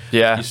hard.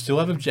 Yeah, you still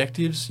have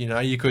objectives. You know,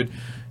 you could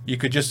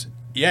just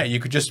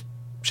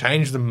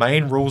change the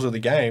main rules of the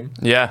game.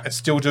 Yeah, and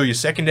still do your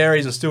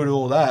secondaries and still do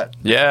all that.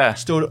 Yeah,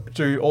 still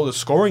do all the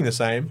scoring the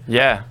same.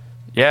 Yeah,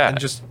 and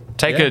just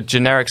take a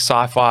generic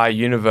sci-fi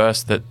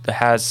universe that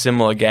has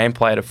similar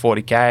gameplay to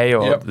 40k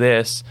or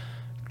this.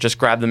 Just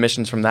grab the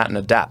missions from that and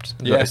adapt.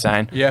 Is what you're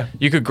saying. Yeah,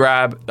 you could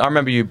grab. I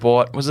remember you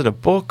bought, was it a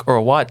book or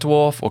a White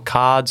Dwarf or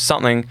cards,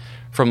 something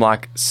from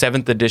like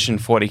 7th edition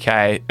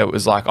 40k. It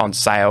was like on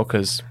sale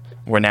because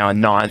we're now in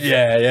 9th.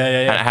 Yeah.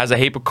 And it has a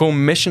heap of cool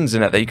missions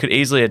in it that you could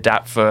easily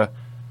adapt for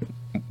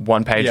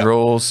one-page Yeah.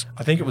 rules.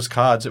 I think it was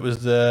cards. It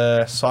was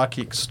the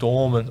Psychic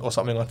Storm or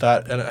something like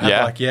that, and it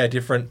had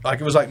different. Like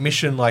it was like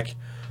mission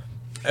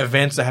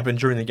events that happened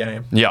during the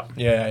game. Yeah.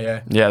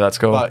 Yeah. Yeah, that's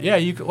cool. But yeah,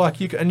 you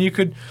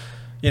could,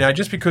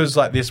 just because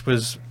like this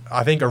was,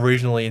 I think,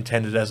 originally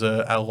intended as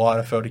a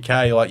lighter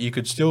 40k, like you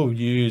could still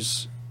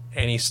use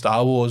any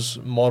Star Wars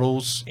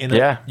models in it.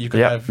 Yeah. You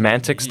could have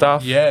Mantic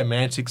stuff. Yeah,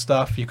 Mantic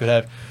stuff. You could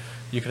have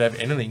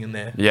anything in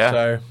there. Yeah.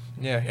 So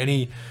yeah,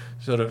 any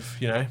sort of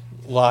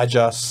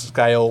larger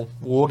scale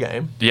war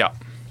game. Yeah.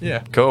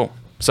 Yeah. Cool.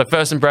 So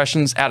first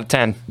impressions out of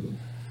 10.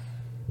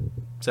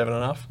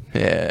 7.5.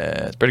 Yeah,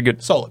 it's pretty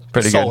good. Solid.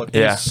 Pretty solid. good.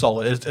 Yeah. It's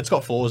solid. It's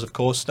got flaws, of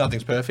course.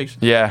 Nothing's perfect.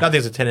 Yeah.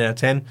 Nothing's a 10 out of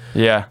 10.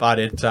 Yeah. But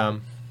it,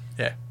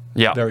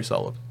 Yeah. very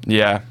solid.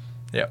 Yeah.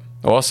 Yeah.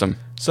 Awesome.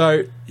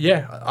 So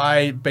yeah,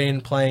 I've been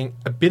playing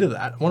a bit of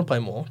that. I want to play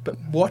more, but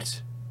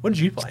what did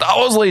you play? Star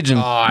Wars Legion.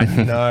 I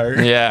know.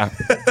 Yeah.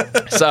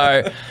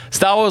 So,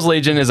 Star Wars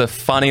Legion is a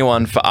funny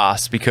one for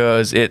us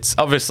because it's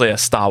obviously a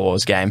Star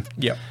Wars game.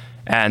 Yep.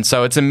 And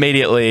so it's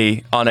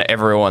immediately on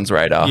everyone's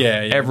radar.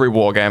 Yeah. Every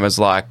war game is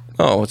like,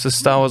 oh, what's this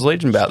Star Wars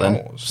Legion about Star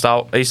then? Wars.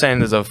 Are you saying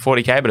there's a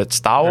 40k, but it's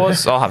Star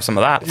Wars? I'll have some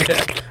of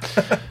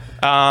that.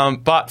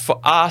 But for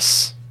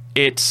us,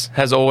 it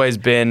has always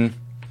been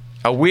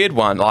a weird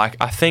one. Like,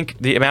 I think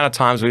the amount of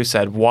times we've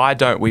said, why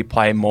don't we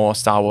play more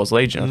Star Wars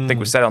Legion? I think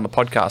we said it on the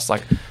podcast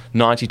like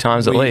 90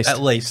 times at least.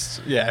 At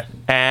least, yeah.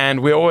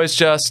 And we always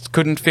just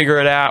couldn't figure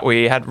it out.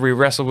 We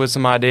wrestled with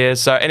some ideas.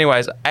 So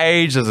anyways,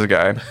 ages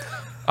ago,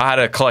 I had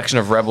a collection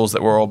of Rebels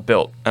that were all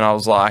built. And I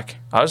was like,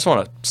 I just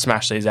want to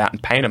smash these out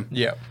and paint them.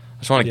 Yeah. I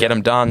just want to get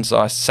them done. So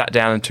I sat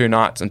down in 2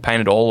 nights and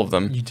painted all of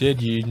them. You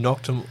did. You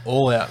knocked them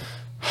all out.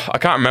 I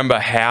can't remember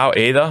how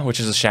either, which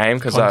is a shame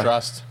because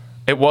Contrast.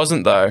 it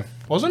wasn't though.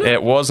 Wasn't it?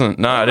 It wasn't.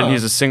 No, I didn't Oh.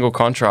 use a single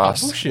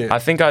contrast. Oh, bullshit. I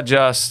think I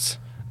just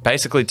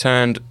basically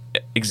turned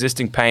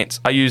existing paints.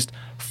 I used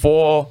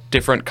 4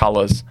 different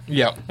colors.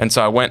 Yeah. And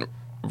so I went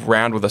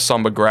round with a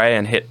somber grey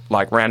and hit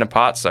like random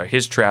parts. So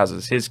his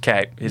trousers, his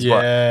cape, his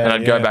what. And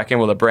I'd go back in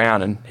with a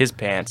brown and his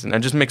pants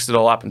and just mixed it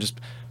all up and just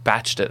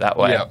batched it that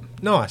way. Yeah.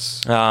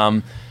 Nice.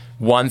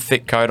 One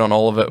thick coat on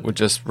all of it with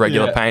just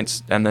regular Yeah.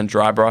 paints and then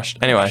dry brushed.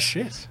 Anyway,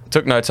 Shit.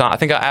 took no time. I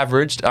think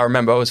I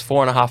remember it was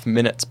 4.5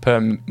 minutes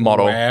per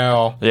model.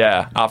 Wow.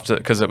 Yeah,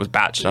 because it was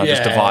batched and I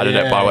just Yeah, divided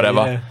it by yeah,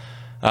 whatever.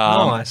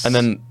 yeah. Nice. And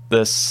then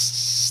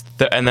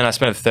and then I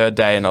spent a third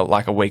day and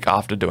like a week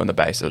after doing the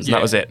bases. And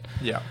that was it.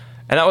 Yeah.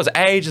 And that was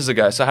ages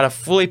ago. So I had a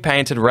fully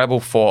painted Rebel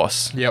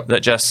Force Yep.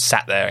 that just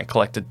sat there and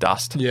collected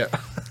dust. Yeah.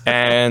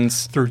 And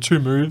Through 2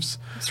 moves.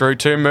 through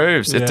 2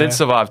 moves, it Yeah. did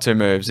survive 2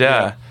 moves. Yeah.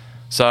 Yeah.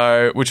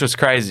 So, which was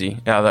crazy.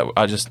 That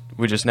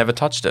we just never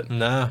touched it.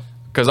 Nah.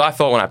 Because I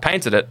thought when I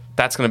painted it,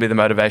 that's going to be the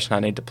motivation I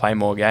need to play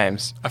more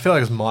games. I feel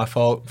like it's my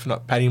fault for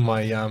not painting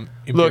my Look,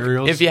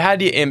 Imperials. if you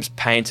had your imps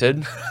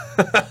painted,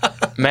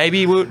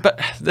 maybe we would,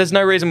 but there's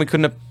no reason we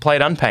couldn't have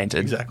played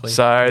unpainted. Exactly.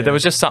 So Yeah. there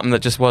was just something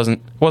that just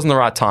wasn't the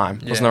right time,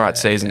 wasn't the right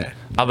season. yeah.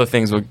 Other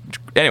things were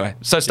anyway.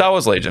 So Star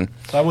Wars Legion,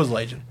 That was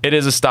Legion. it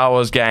is a Star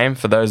Wars game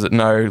for those that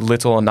know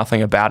little or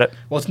nothing about it.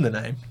 What's in the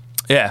name?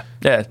 Yeah,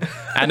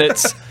 and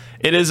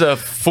it is a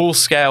full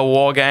scale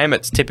war game.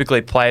 It's typically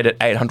played at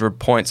 800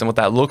 points, and what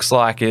that looks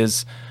like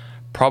is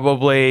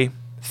probably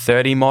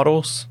 30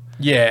 models.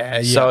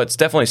 Yeah. So it's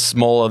definitely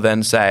smaller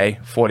than say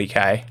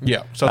 40k. Yeah.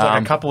 So it's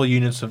like a couple of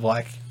units of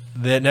like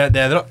they're not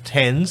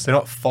 10s, they're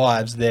not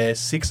 5s, they're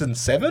 6 and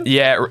 7.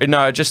 Yeah,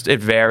 no, it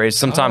varies.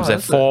 Sometimes they're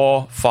that's it.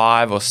 4,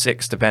 5, or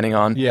 6, depending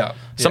on. Yeah.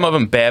 Some of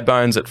them bare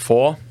bones at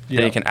 4. Yeah.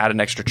 Then you can add an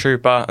extra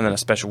trooper and then a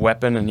special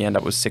weapon, and you end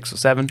up with 6 or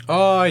 7.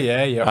 Oh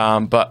yeah, yeah,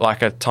 But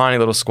like a tiny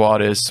little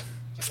squad is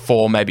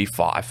 4, maybe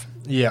 5.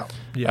 yeah,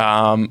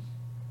 yeah.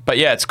 But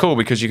yeah, it's cool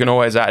because you can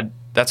always add.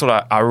 That's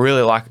what I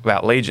really like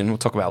about Legion. We'll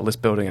talk about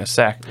list building in a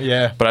sec.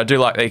 Yeah. But I do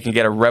like that you can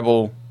get a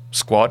rebel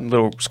squad,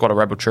 little squad of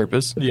rebel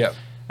troopers. Yeah.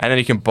 And then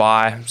you can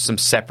buy some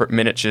separate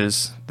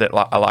miniatures that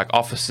are like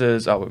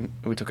officers. I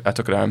took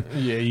it home.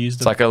 Yeah, you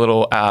used It's like a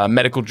little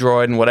medical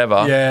droid and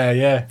whatever.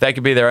 yeah. They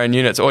could be their own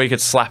units, or you could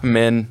slap them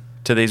in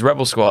to these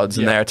rebel squads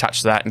and Yeah. they're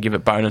attached to that and give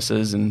it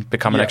bonuses and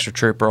become an Yeah. extra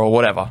trooper or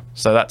whatever.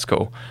 So that's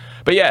cool.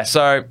 But yeah,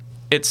 so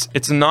it's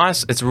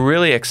nice. It's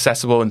really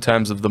accessible in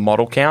terms of the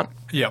model count.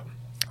 Yeah.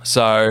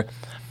 So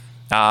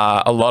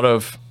a lot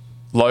of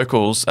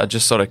locals are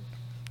just sort of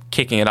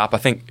kicking it up. I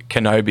think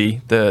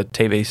Kenobi, the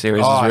TV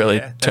series, has really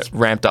That's-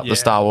 ramped up the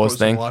Star Wars put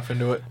some thing. life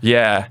into it.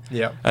 Yeah.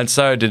 Yeah. And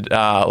so did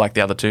like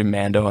the other two,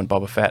 Mando and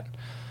Boba Fett.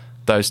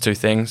 Those two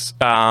things.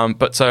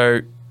 But so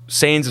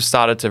scenes have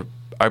started to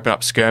open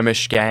up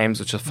skirmish games,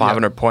 which are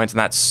 500 points, and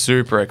that's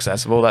super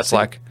accessible. That's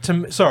like...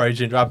 Sorry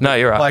to interrupt. No,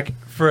 you're right. Like,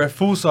 for a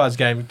full-size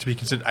game to be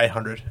considered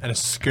 800 and a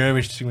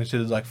skirmish to be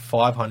considered like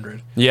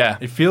 500, Yeah.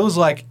 it feels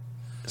like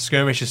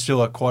skirmish is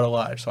still quite a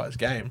large-size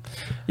game.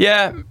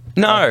 Yeah,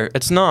 No,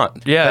 it's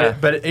not. Yeah.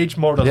 But each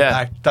model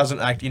doesn't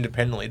act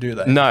independently, do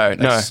they? No,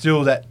 no.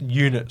 Still, that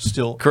unit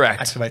still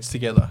Correct. activates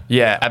together.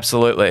 Yeah,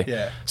 absolutely.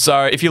 Yeah.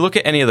 So if you look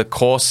at any of the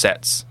core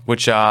sets,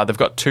 which are, they've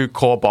got 2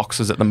 core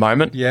boxes at the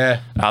moment.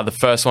 Yeah. The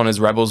first one is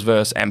Rebels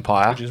vs.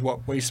 Empire. Which is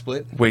what we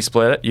split. We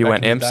split it. You Back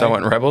went in the Imps, I day.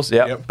 went Rebels.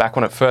 Yep. Back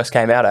when it first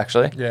came out,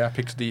 actually. Yeah, I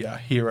picked the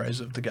Heroes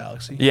of the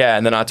Galaxy. Yeah,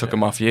 and then I took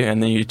them off you,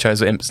 and then you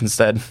chose Imps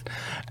instead.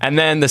 And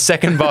then the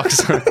second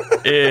box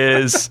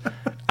is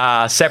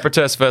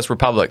Separatists vs.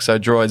 Republic, so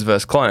droids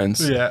versus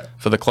clones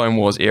for the Clone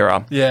Wars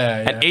era.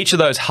 Yeah, And each of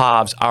those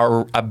halves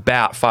are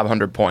about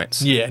 500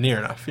 points. Yeah, near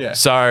enough, yeah.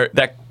 So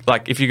that,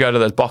 like, if you go to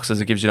those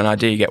boxes, it gives you an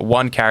idea. You get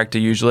 1 character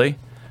usually,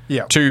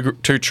 Yeah. two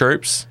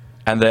troops,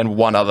 and then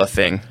 1 other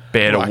thing, be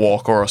it a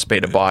walk or a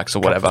speeder bikes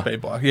or whatever.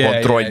 Speed bike. Yeah,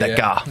 or droid yeah, the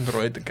car.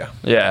 Droid the car.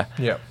 Yeah.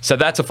 Yeah. So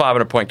that's a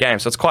 500-point game.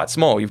 So it's quite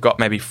small. You've got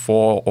maybe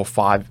 4 or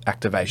 5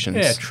 activations.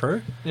 Yeah,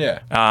 true. Yeah.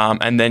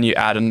 And then you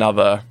add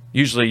another.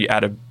 Usually, you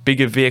add a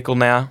bigger vehicle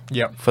now.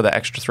 Yep. For the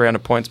extra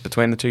 300 points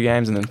between the 2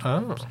 games, and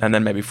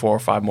then maybe 4 or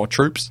 5 more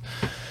troops.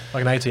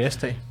 Like an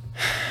ATST.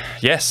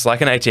 Yes,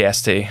 like an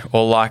ATST,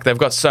 or like they've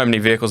got so many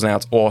vehicles now.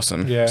 It's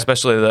awesome. Yeah.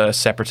 Especially the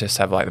Separatists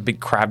have like the big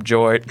crab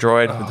droid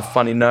with the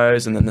funny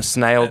nose, and then the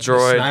snail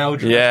droid. The snail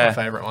droid, yeah, that's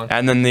my favourite one.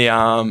 And then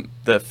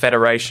the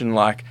Federation,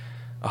 like,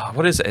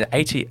 what is it?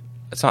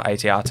 It's not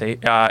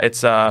ATRT.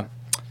 It's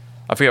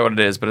I forget what it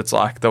is, but it's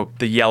like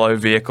the yellow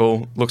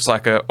vehicle looks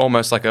like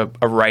almost like a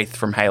wraith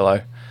from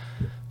Halo,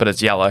 but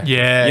it's yellow.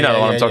 Yeah, you know the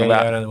one I'm talking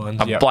about. Yeah, I know the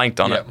ones. I've blanked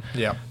on it.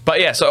 Yeah. But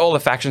yeah, so all the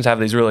factions have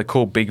these really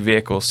cool big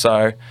vehicles.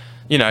 So,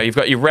 you know, you've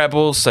got your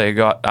rebels, so you've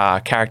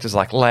got characters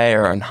like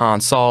Leia and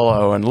Han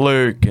Solo and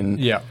Luke and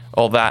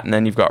all that. And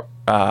then you've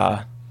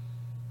got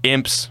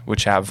imps,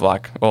 which have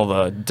like all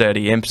the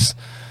dirty imps.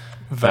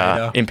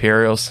 Vader.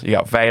 Imperials. You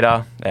got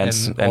Vader and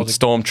all the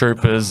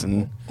stormtroopers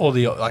and all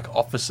the like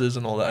officers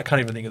and all that. I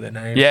can't even think of their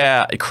names.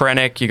 yeah,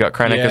 Krennic. You got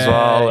Krennic as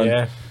well.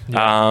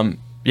 And,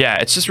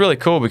 yeah, it's just really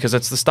cool because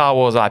it's the Star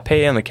Wars IP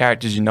and the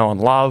characters you know and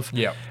love.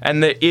 Yeah.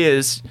 And there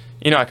is,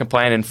 you know, I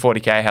complain in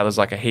 40k how there's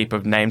like a heap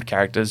of named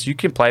characters. You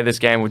can play this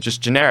game with just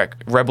generic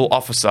rebel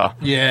officer.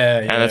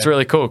 Yeah. And it's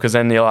really cool because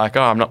then you're like,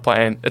 oh, I'm not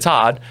playing. It's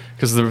hard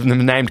because the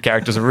named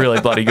characters are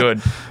really bloody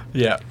good.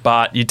 Yeah.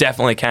 But you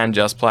definitely can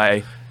just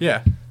play.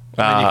 Yeah.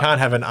 I mean, you can't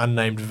have an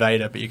unnamed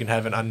Vader, but you can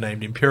have an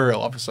unnamed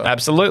Imperial officer.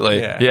 Absolutely.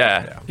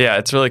 Yeah,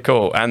 it's really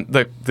cool. And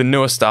the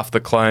newer stuff,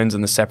 the clones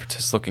and the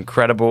Separatists look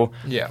incredible.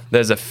 Yeah.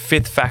 There's a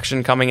 5th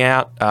faction coming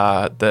out,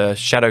 the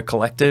Shadow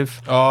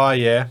Collective. Oh,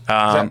 yeah. Is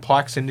that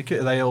Pike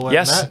Syndicate? Are they all in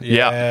Yes. that?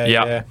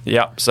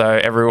 Yeah. So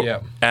everyone,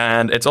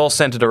 and it's all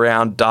centered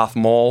around Darth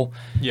Maul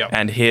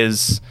and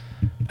his.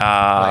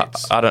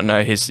 Mates. I don't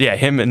know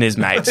him and his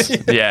mates.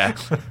 Yeah,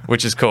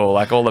 which is cool.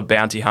 Like all the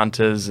bounty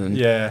hunters and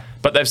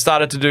But they've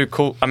started to do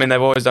cool. I mean,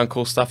 they've always done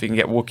cool stuff. You can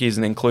get Wookiees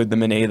and include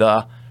them in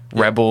either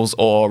Rebels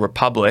or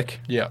Republic.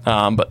 Yeah.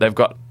 But they've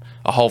got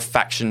a whole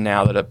faction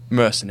now that are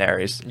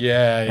mercenaries.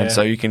 Yeah. And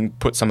so you can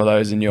put some of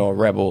those in your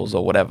Rebels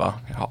or whatever,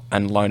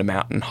 and loan them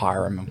out and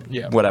hire them.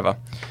 Whatever.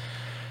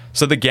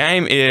 So the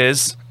game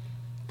is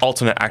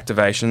alternate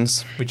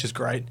activations, which is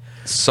great.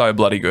 So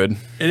bloody good.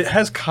 It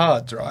has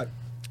cards, right?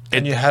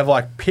 And you have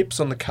like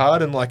pips on the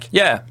card, and like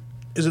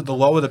is it the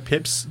lower the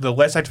pips, the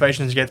less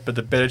activations you get, but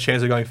the better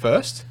chance of going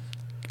first?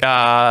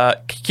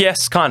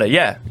 Yes, kind of.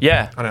 Yeah.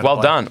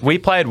 Well done. We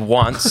played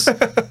once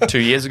 2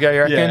 years ago.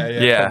 You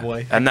reckon? Yeah.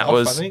 Probably. And that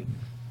was it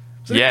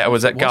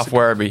was at Gulf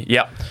Werribee.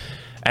 Yep.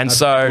 And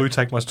so Blue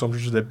take my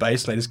stormtroopers to their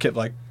base, and they just kept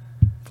like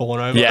falling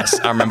over. Yes,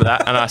 I remember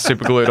that, and I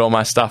super glued all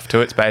my stuff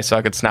to its base so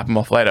I could snap them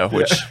off later,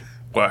 which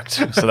worked.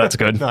 So that's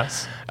good.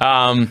 Nice.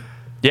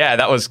 Yeah,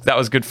 that was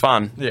good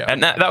fun. Yeah.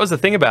 And that was the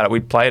thing about it. We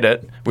played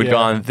it. We'd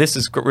gone, this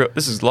is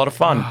a lot of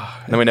fun.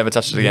 And then we never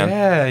touched it again.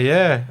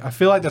 Yeah. I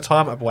feel like the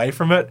time away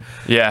from it.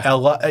 Yeah.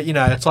 You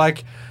know, it's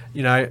like,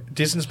 you know,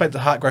 distance make the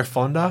heart grow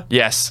fonder.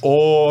 Yes.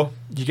 Or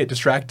you get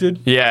distracted.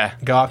 Yeah.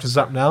 Go after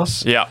something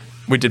else. Yeah.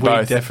 We did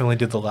both. We definitely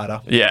did the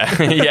latter.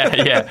 Yeah.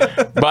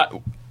 Yeah.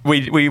 But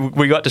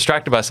we got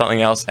distracted by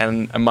something else,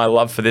 and my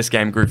love for this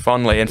game grew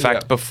fondly. In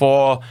fact,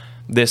 before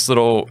this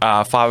little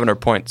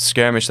 500-point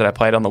skirmish that I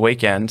played on the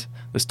weekend,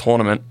 this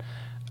tournament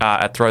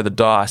at Throw the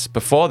Dice,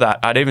 before that,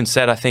 I'd even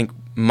said, I think,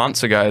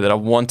 months ago that I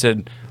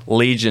wanted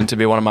Legion to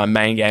be one of my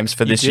main games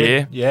for this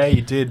year. Yeah,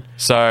 you did.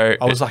 So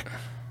I was like,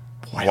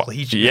 why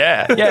Legion?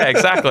 Yeah,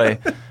 exactly.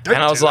 And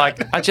I was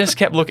like, I just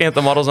kept looking at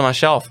the models on my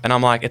shelf, and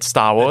I'm like, it's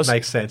Star Wars. It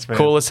makes sense, man.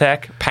 Cool as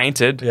heck,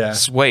 painted,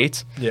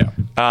 sweet. Yeah.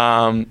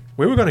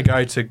 We were going to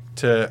go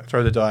to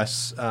Throw the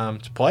Dice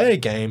to play a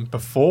game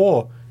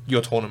before your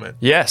tournament.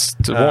 Yes,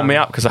 to warm me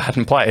up because I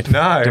hadn't played.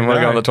 Didn't want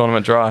to go on the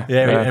tournament dry.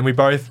 Yeah, and we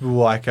both were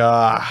like,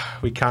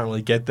 we can't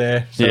really get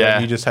there. So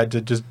you just had to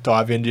just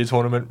dive into your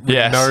tournament with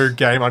no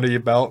game under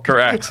your belt.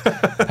 Correct.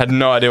 Had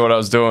no idea what I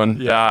was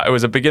doing. It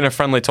was a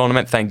beginner-friendly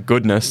tournament, thank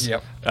goodness.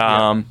 Yep.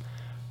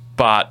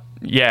 But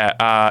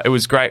Yeah, it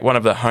was great. One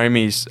of the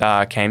homies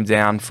came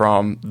down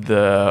from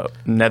the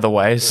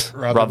Netherways,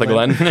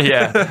 Rutherglen.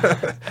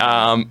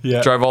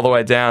 Yeah. Drove all the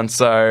way down,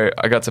 so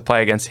I got to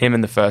play against him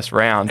in the first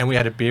round. And we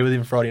had a beer with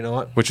him Friday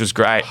night. Which was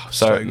great.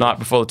 So night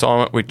before the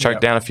tournament, we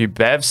choked down a few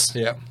bevs.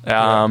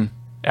 Yeah.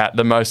 At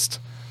the most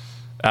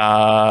we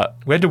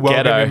had to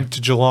welcome ghetto. him to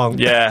Geelong.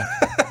 Yeah.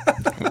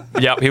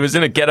 Yep, he was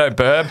in a ghetto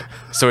burb,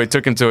 so we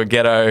took him to a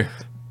ghetto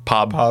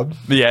pub.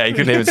 Yeah, he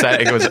couldn't even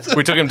say it.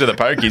 We took him to the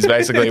pokies,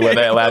 basically, where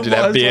they allowed you to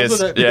have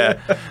beers. Yeah.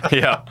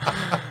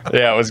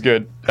 It was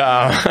good.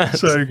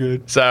 So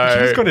good. So you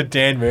just gone to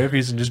Dan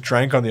Murphy's and just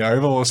drank on the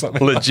Oval or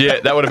something.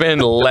 Legit. That would have been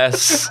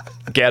less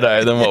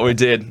ghetto than what we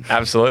did.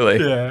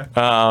 Absolutely.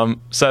 Yeah.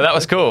 So that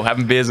was cool,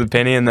 having beers with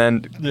Penny and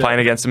then playing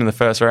against him in the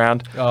first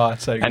round. Oh,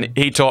 it's so good. And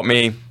he taught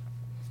me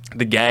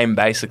the game,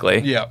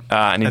 basically. Yeah.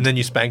 And then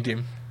you spanked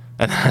him.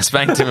 And I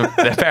spanked him,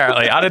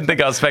 apparently. I didn't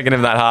think I was spanking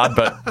him that hard,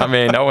 but, I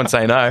mean, no one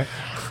say no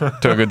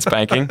to a good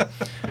spanking.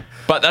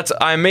 But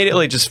I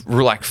immediately just,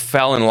 like,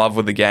 fell in love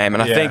with the game.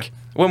 And I think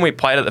when we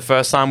played it the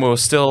first time, we were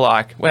still,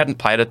 like, we hadn't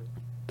played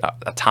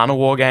a ton of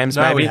war games,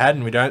 maybe. No, we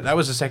hadn't. We don't. That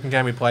was the second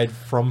game we played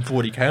from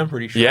 40k, I'm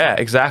pretty sure. Yeah,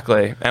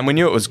 exactly. And we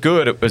knew it was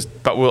good.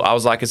 I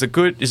was like, is it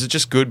good? Is it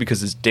just good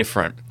because it's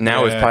different?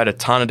 Now we've played a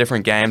ton of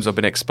different games. I've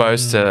been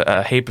exposed to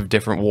a heap of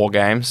different war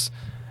games.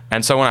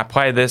 And so when I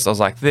played this, I was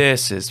like,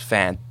 this is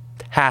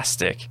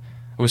fantastic.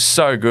 It was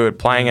so good.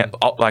 Playing it,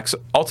 like,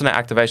 alternate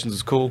activations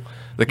was cool.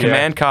 The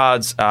command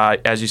cards,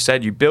 as you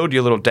said, you build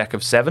your little deck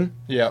of 7.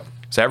 Yeah.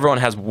 So everyone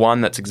has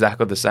one that's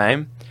exactly the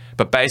same.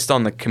 But based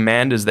on the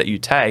commanders that you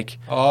take,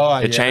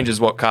 it changes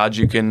what cards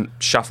you can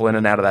shuffle in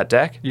and out of that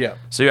deck. Yeah.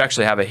 So you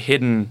actually have a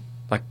hidden,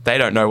 like, they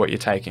don't know what you're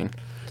taking.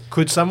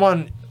 Could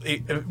someone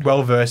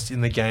well-versed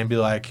in the game be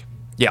like,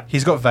 Yeah.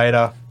 he's got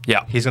Vader,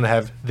 Yeah. he's going to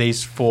have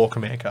these 4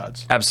 command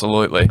cards?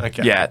 Absolutely.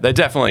 Okay. Yeah, they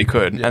definitely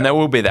could. Yeah. And there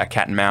will be that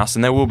cat and mouse.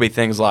 And there will be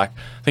things like,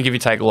 I think if you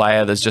take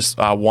Leia, there's just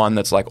one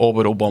that's like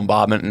orbital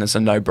bombardment and it's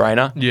a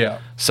no-brainer. Yeah.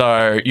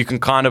 So you can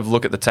kind of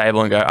look at the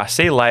table and go, I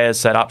see Leia's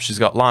set up. She's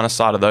got line of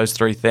sight of those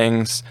 3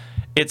 things.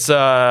 It's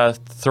a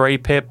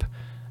 3-pip,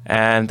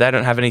 and they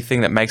don't have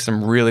anything that makes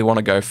them really want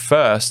to go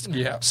first.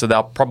 Yeah. So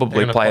they'll probably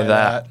They're gonna play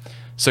that.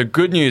 So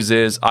good news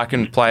is I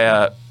can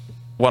play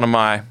one of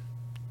my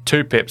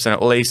 2-pips and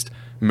at least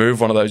move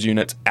one of those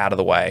units out of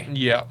the way.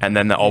 Yeah. And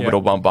then the orbital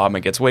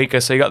bombardment gets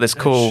weaker. So you got this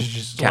cool cat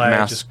and Leia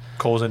mouse. just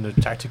calls in a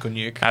tactical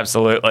nuke.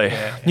 Absolutely.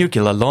 Yeah.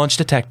 Nuclear launch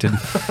detected.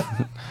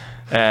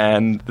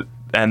 and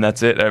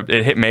that's it.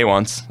 It hit me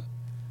once.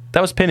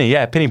 That was Penny.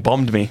 Yeah, Penny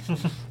bombed me.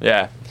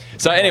 Yeah.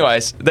 So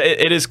anyways,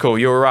 it is cool.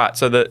 You were right.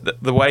 So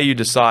the way you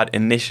decide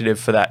initiative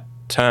for that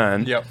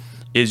turn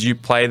is you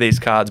play these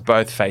cards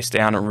both face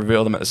down and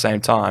reveal them at the same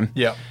time.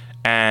 Yeah.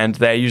 And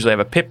they usually have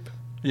a pip,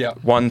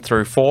 1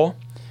 through 4,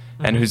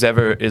 and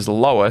whoever is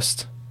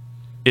lowest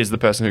is the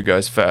person who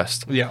goes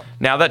first. Yeah.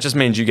 Now that just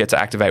means you get to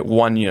activate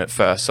 1 unit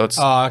first. So it's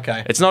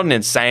okay. it's not an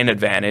insane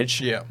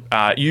advantage. Yeah.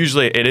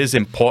 Usually it is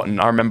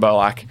important. I remember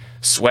like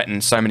sweating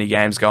so many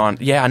games going,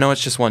 I know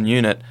it's just 1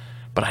 unit,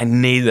 but I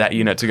need that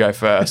unit to go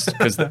first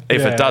because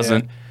if it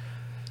doesn't,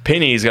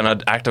 Penny's going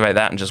to activate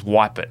that and just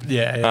wipe it.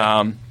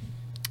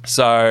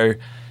 So,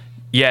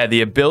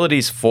 the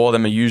abilities for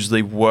them are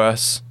usually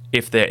worse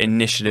if their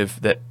initiative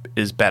that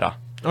is better.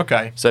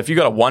 Okay. So if you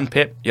got a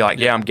 1-pip, you're like,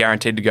 I'm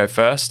guaranteed to go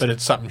first. But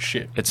it's something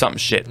shit. It's something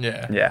shit.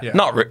 Yeah.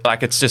 Not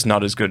like it's just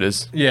not as good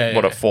as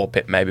what a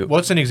 4-pip maybe.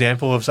 What's an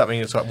example of something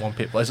that's got 1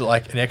 pip? Is it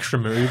like an extra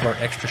move or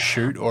an extra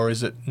shoot, or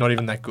is it not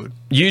even that good?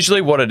 Usually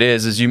what it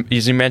is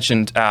you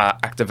mentioned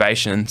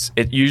activations.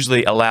 It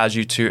usually allows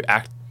you to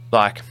act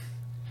like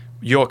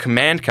your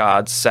command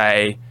cards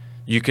say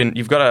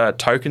you've got a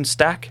token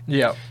stack.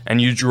 Yeah.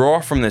 And you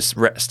draw from this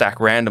stack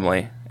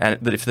randomly, and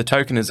if the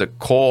token is a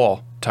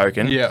core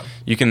token,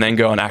 you can then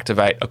go and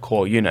activate a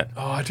core unit.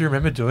 Oh, I do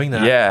remember doing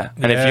that. Yeah,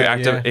 and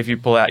if you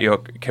pull out your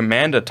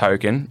commander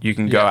token, you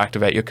can go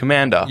activate your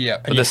commander. Yeah,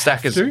 but the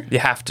stack is you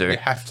have to. You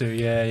have to.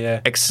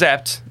 Yeah.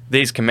 Except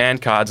these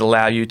command cards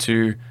allow you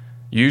to.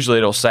 Usually,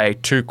 it'll say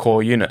 2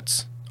 core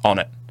units on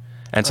it,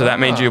 and so that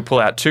means you pull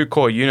out 2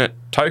 core unit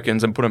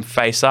tokens and put them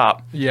face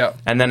up. Yeah.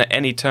 And then at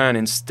any turn,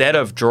 instead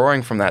of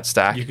drawing from that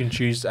stack, you can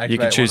choose to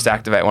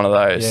activate one of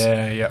those.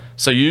 Yeah.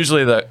 So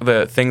usually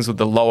the things with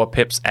the lower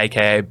pips,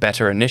 aka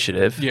better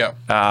initiative,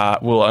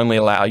 will only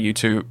allow you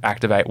to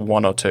activate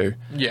 1 or 2.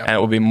 Yeah. And it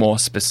will be more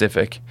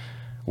specific.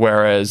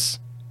 Whereas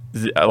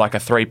like a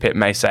 3-pip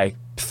may say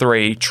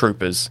 3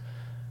 troopers,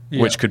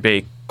 which could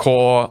be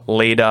core,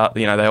 leader,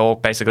 they all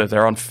basically they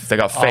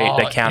got feet,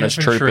 they count as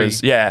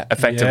troopers. Yeah,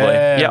 effectively.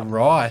 Yeah,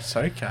 right.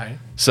 Okay.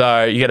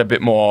 So you get a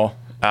bit more,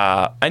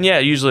 and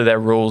usually their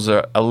rules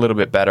are a little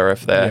bit better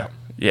if they're,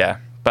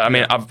 But I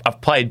mean,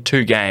 I've played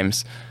 2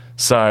 games,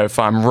 so if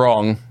I'm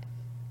wrong,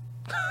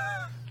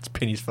 it's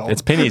Penny's fault.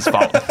 It's Penny's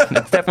fault.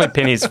 It's definitely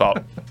Penny's fault.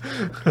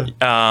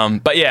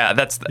 But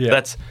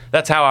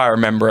that's how I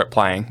remember it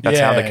playing. That's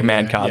how the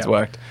command cards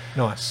worked.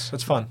 Nice.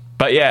 That's fun.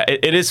 But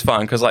it is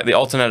fun because like the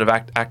alternative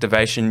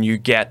activation, you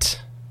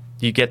get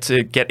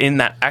to get in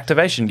that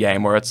activation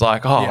game where it's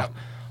like,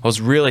 I was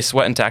really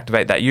sweating to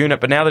activate that unit,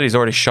 but now that he's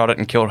already shot it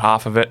and killed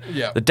half of it,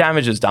 Yeah. the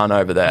damage is done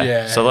over there.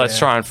 Yeah, so let's yeah.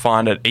 try and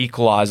find an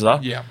equalizer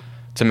Yeah.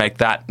 to make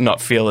that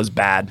not feel as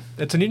bad.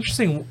 It's an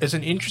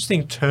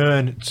interesting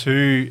turn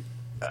to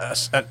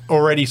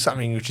already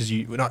something which is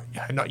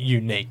not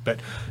unique, but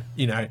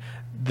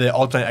the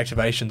alternate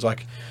activations.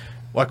 Like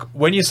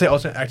when you say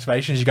alternate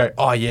activations, you go,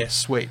 oh yeah,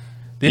 sweet.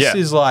 This Yeah.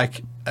 is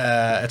like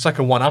it's like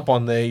a one up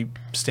on the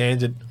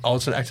standard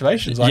alternate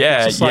activations. Like, Yeah,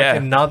 it's just like yeah.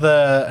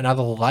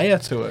 another layer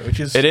to it, which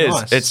is It is.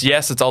 nice.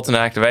 It's alternate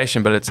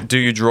activation, but it's do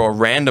you draw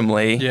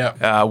randomly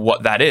Yeah.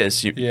 what that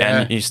is?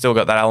 Yeah. And you still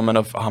got that element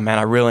of, oh man,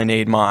 I really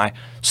need my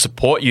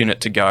support unit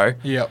to go.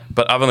 Yep.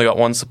 But I've only got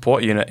one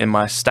support unit in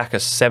my stack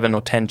of 7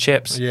 or 10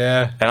 chips.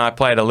 Yeah. And I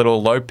played a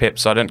little low pip,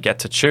 so I didn't get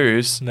to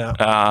choose. No.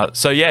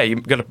 So yeah,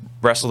 you've got to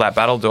wrestle that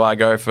battle. Do I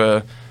go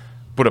for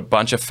put a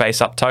bunch of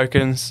face-up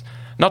tokens?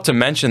 Not to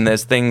mention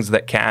there's things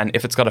that can,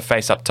 if it's got a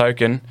face-up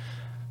token,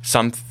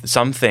 some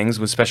things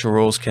with special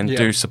rules can Yeah.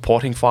 do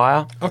supporting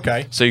fire.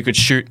 Okay. So you could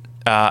shoot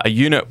a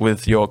unit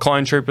with your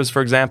clone troopers,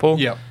 for example,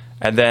 Yep.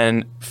 and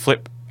then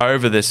flip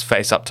over this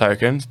face-up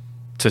token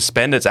to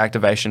spend its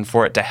activation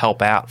for it to help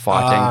out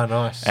fighting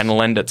Nice. and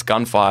lend its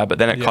gunfire. But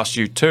then it Yep. costs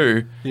you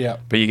 2, Yep.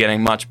 but you're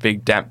getting much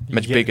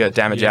bigger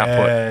damage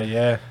output.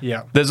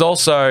 Yeah. There's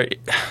also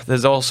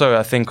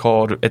a thing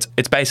called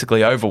it's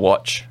basically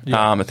Overwatch.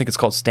 Yeah. I think it's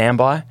called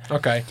Standby.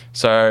 Okay.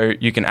 So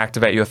you can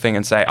activate your thing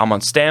and say I'm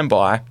on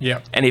standby.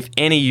 Yep. And if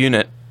any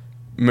unit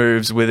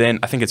moves within,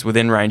 I think it's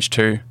within range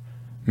 2,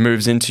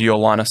 moves into your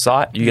line of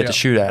sight, you get Yep. to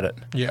shoot at it.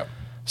 Yeah.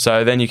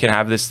 So then you can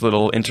have this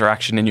little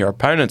interaction in your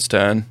opponent's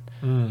turn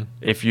Mm.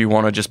 if you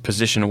want to just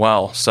position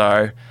well.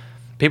 So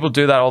people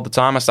do that all the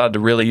time. I started to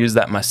really use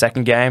that in my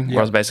second game, where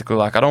I was basically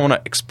like, I don't want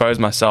to expose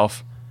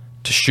myself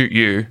to shoot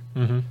you.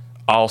 Mm-hmm.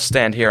 I'll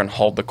stand here and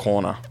hold the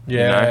corner.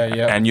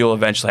 Yeah. And you'll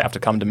eventually have to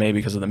come to me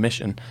because of the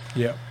mission.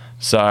 Yeah.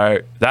 So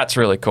that's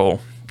really cool.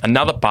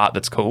 Another part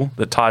that's cool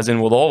that ties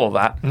in with all of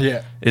that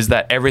Yeah. is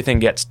that everything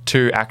gets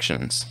 2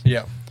 actions.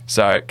 Yeah.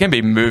 So it can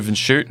be move and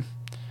shoot.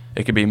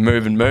 It could be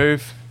move and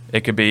move.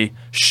 It could be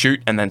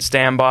shoot and then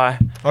standby.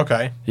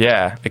 Okay.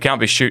 Yeah, it can't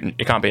be shooting.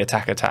 It can't be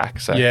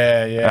attack. So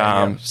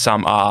Yeah.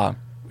 some are.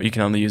 You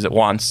can only use it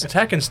once.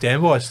 Attack and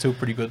standby is still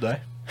pretty good though.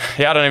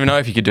 Yeah, I don't even know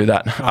if you could do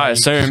that. I You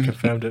just assume.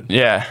 confirmed it.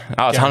 Yeah,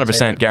 I was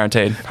 100%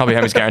 guaranteed. Hobby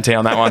Homie's guarantee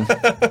on that one.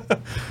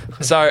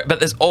 So, but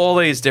there's all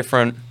these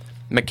different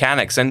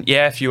mechanics, and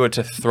yeah, if you were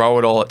to throw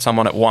it all at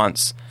someone at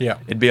once, Yeah.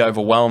 it'd be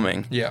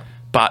overwhelming. Yeah.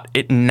 But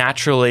it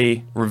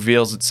naturally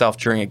reveals itself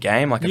during a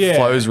game. Like it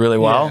flows really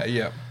well.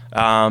 Yeah.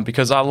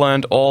 Because I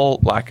learned all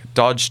like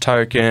dodge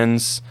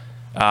tokens,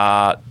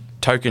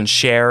 token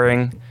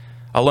sharing.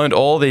 I learned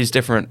all these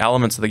different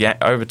elements of the game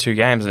over 2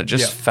 games, and it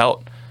just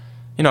felt,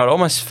 it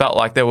almost felt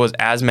like there was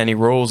as many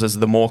rules as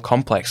the more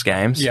complex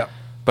games. Yeah.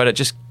 But it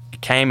just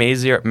came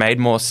easier. It made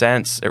more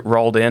sense. It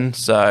rolled in,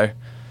 so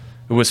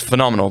it was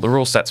phenomenal. The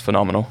rule set's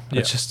phenomenal. Yeah.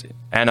 It's just,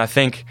 and I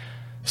think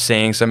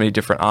seeing so many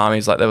different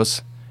armies, like it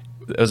was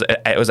an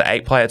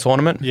 8-player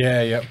tournament.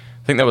 Yeah.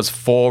 I think there was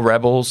 4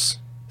 rebels,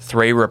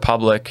 3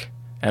 Republic,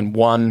 and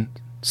 1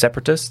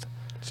 Separatist.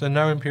 So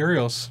no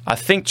Imperials. I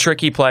think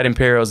Tricky played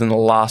Imperials in the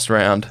last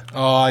round.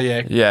 Oh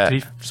yeah. Yeah.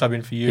 Did he sub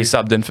in for you? He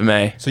subbed in for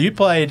me. So you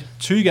played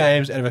 2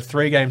 games out of a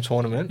 3-game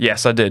tournament.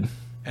 Yes, I did.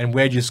 And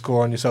where'd you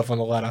score on yourself on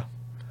the ladder?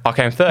 I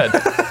came third.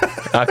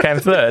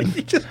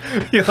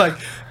 You're like,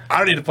 I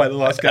don't need to play the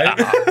last game.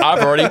 I've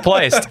already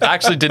placed. I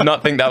actually did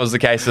not think that was the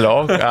case at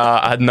all.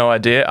 I had no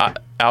idea.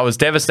 I was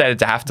devastated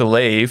to have to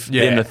leave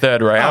in the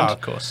 3rd round. Oh,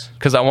 of course.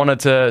 Because I wanted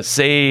to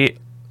see,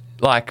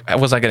 like,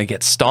 was I going to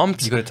get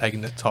stomped? You could have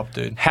taken the top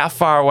dude. How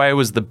far away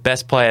was the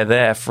best player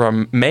there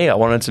from me? I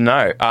wanted to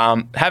know.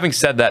 Having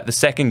said that, the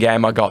second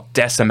game I got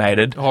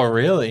decimated, Oh,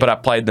 really? but I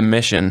played the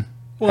mission.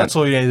 well, that's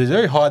all you need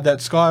to do. Hide that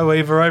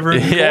Skyweaver over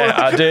in the Yeah,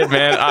 corner. I did,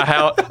 man.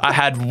 I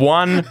had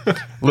one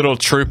little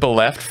trooper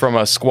left from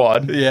a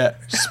squad. Yeah.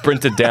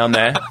 Sprinted down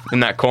there in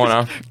that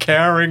corner,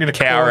 Cowering in a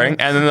cowering,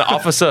 corner. and then the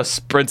officer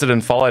sprinted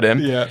and followed him.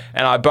 Yeah.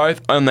 And I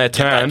both on their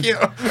turn,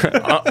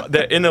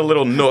 they're in a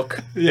little nook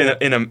Yeah.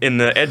 in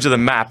the edge of the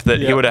map that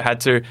he Yeah. would have had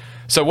to.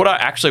 So what I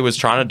actually was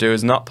trying to do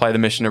is not play the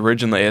mission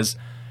originally. Is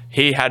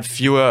he had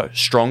fewer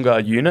stronger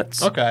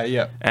units. Okay,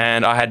 yeah.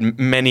 And I had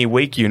many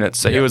weak units.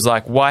 So he was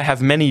like, why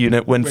have many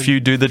unit when few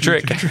do the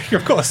trick?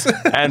 Of course.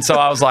 And so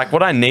I was like,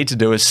 what I need to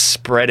do is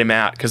spread him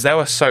out because they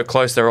were so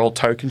close. They were all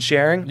token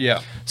sharing.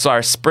 Yeah. So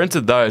I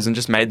sprinted those and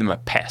just made them a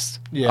pest.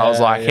 Yeah, I was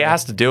like, he yeah.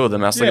 has to deal with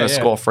them. Else they're going to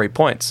score 3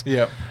 points.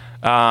 Yeah.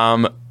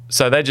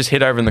 So they just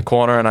hid over in the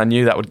corner, and I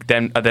knew that would.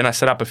 Then I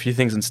set up a few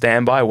things in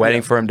standby,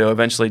 waiting for him to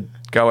eventually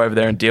go over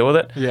there and deal with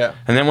it. Yeah.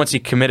 And then once he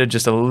committed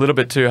just a little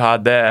bit too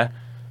hard there,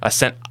 I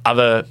sent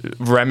other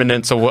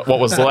remnants of what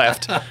was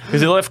left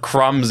because he left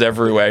crumbs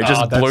everywhere. He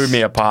just blew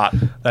me apart.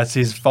 That's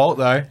his fault,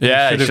 though.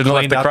 Yeah, he should've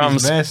left cleaned the up his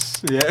crumbs.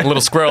 mess. A Yeah.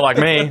 little squirrel like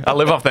me, I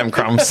live off them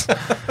crumbs.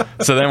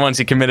 So then once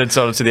he committed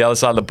sort of to the other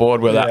side of the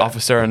board where that Yeah.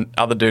 officer and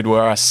other dude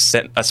were, I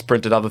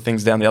sprinted other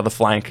things down the other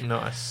flank.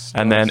 Nice.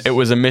 And then it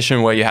was a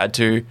mission where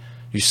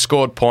you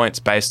scored points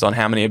based on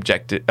how many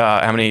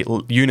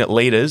unit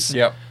leaders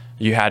Yep.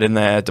 you had in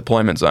their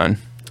deployment zone.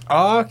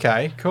 Oh,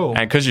 okay, cool.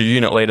 And because your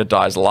unit leader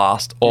dies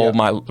last, all Yep.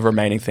 my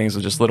remaining things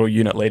are just little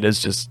unit leaders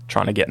just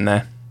trying to get in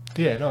there.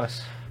 Yeah,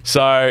 nice.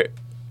 So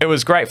it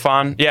was great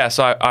fun. Yeah,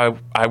 so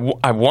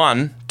I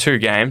won 2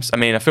 games. I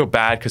mean, I feel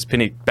bad because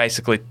Penny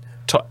basically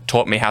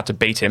taught me how to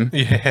beat him.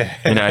 Yeah.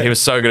 You know, he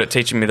was so good at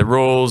teaching me the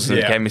rules and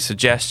Yeah. gave me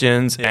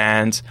suggestions.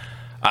 Yeah. And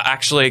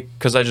actually,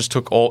 because I just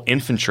took all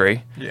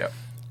infantry, Yeah.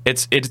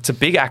 it's a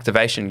big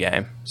activation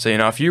game. So, you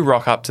know, if you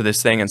rock up to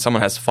this thing and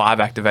someone has 5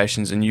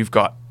 activations and you've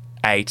got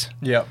 8,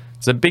 Yeah.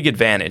 it's a big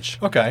advantage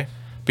Okay.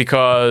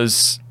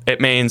 because it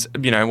means,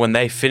 you know, when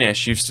they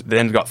finish, you've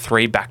then got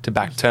 3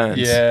 back-to-back turns.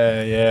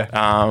 Yeah,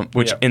 yeah.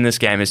 Which Yep. in this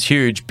game is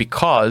huge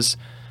because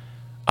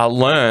I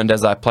learned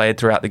as I played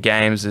throughout the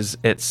games is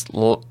it's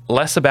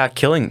less about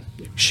killing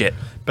shit.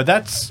 But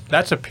that's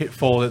a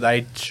pitfall that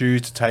they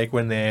choose to take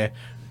when they're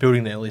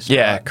building their list.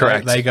 Yeah, right?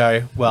 correct. They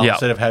go, well, Yep.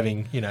 instead of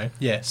having,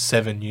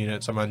 7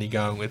 units, I'm only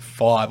going with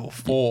 5 or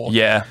 4.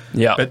 Yeah,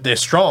 yeah, But they're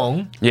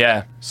strong,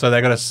 yeah, so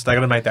they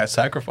gotta make that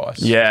sacrifice.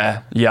 yeah,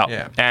 yeah.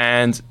 Yeah.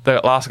 And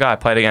the last guy I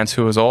played against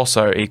who was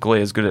also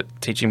equally as good at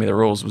teaching me the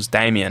rules was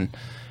Damien.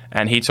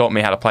 And he taught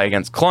me how to play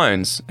against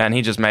clones. And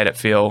he just made it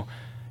feel...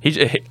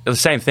 the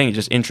same thing, he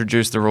just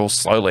introduced the rules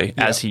slowly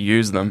as he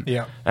used them.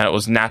 Yeah. And it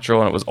was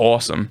natural and it was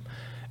awesome.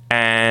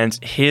 And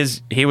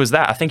he was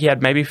that. I think he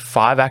had maybe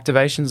 5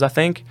 activations, I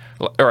think.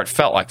 Or it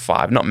felt like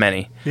 5, not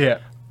many. Yeah.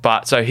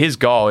 But so his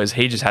goal is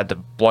he just had to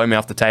blow me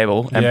off the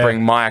table and Yeah.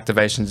 bring my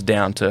activations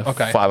down to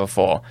Okay. 5 or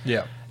 4.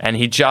 Yeah. And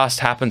he just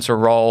happened to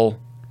roll...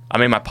 I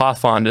mean, my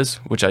Pathfinders,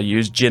 which I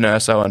used, Jyn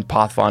Erso and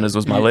Pathfinders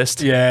was my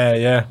list. Yeah,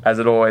 yeah. As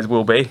it always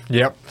will be.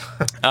 Yep.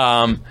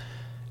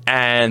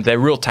 And they're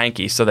real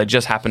tanky, so they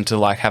just happen to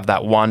like have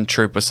that one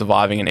trooper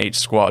surviving in each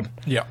squad,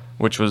 Yeah.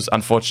 which was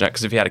unfortunate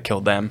because if he had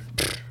killed them,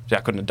 I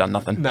couldn't have done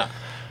nothing. No.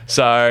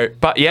 So,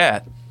 but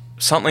yeah,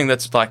 something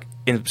that's like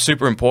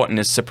super important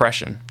is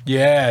suppression.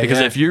 Yeah, Because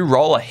yeah. if you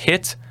roll a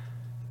hit,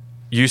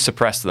 you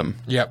suppress them.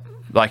 Yep.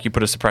 Like you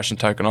put a suppression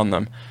token on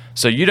them.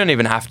 So you don't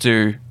even have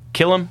to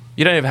kill them.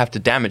 You don't even have to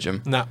damage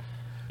them. No.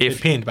 If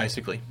They're pinned,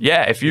 basically.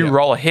 Yeah, if you Yeah.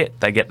 roll a hit,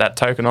 they get that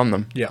token on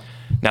them. Yeah.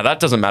 Now, that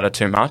doesn't matter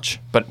too much,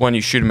 but when you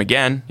shoot them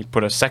again, you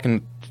put a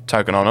second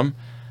token on them,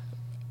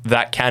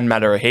 that can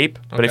matter a heap.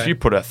 But if Okay. you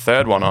put a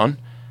third one on,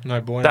 No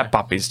boy. that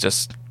puppy's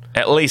just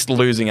at least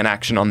losing an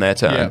action on their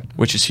turn, Yeah.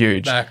 which is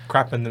huge. They're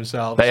crapping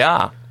themselves. They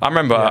are. I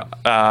remember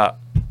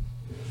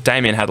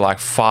Damien had like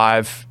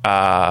 5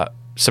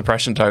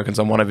 suppression tokens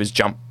on one of his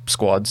jump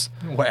squads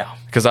Wow.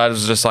 because I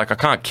was just like, I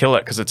can't kill it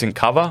because it's in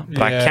cover,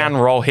 but I Yeah. can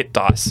roll hit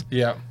dice.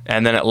 Yeah.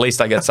 And then at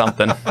least I get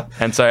something.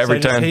 And so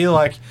every So turn...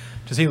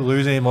 does he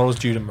lose any models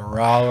due to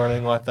morale or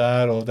anything like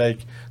that, or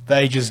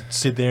they just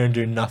sit there and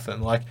do nothing?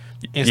 Like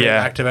instead Yeah.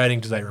 of activating,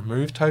 do they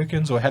remove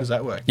tokens, or how does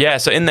that work? Yeah,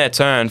 so in their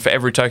turn, for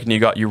every token you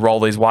got, you roll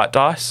these white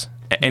dice.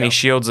 Any Yep.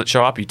 shields that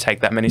show up, you take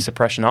that many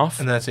suppression off.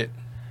 And that's it.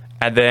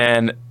 And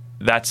then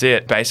that's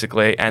it,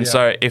 basically. And Yeah.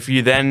 so if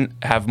you then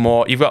have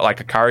more, you've got like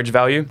a courage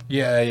value.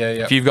 Yeah, yeah,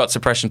 yeah. If you've got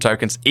suppression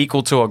tokens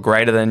equal to or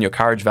greater than your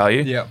courage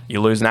value, Yep. you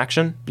lose an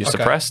action, you're Okay.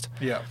 suppressed.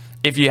 Yeah.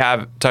 If you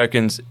have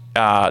tokens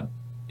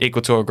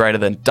equal to or greater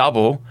than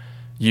double,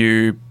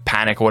 you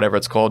panic or whatever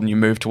it's called, and you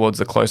move towards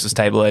the closest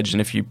table edge.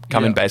 And if you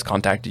come in Yeah. base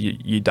contact,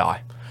 you die.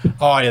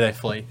 Oh yeah, they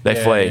flee. They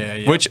Yeah, flee. yeah,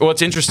 yeah. Which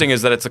what's interesting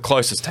is that it's the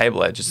closest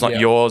table edge. It's not Yeah.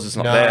 yours. It's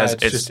not No, theirs.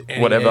 it's It's just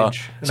any whatever.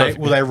 edge. So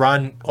Will they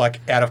run like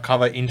out of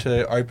cover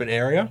into open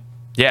area?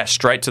 yeah,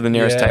 straight to the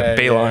nearest Yeah, table.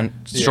 Beeline,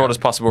 yeah. shortest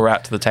possible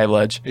route to the table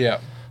edge. Yeah.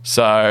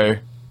 So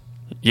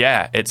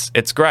yeah,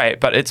 it's great,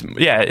 but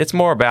it's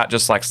more about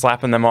just like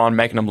slapping them on,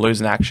 making them lose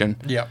an action.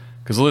 Yeah.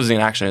 Because losing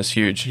an action is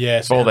huge. Yeah,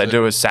 If all sounds they it.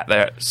 do is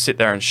sit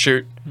there and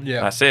shoot.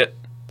 Yeah. That's it.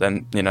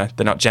 Then they're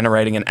not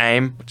generating an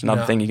aim, which is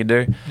another No. thing you could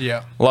do.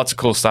 Yeah. Lots of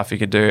cool stuff you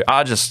could do.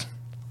 I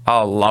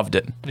loved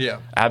it. Yeah.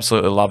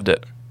 Absolutely loved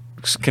it.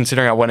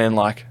 Considering I went in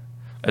like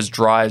as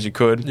dry as you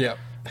could. Yeah.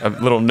 A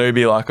little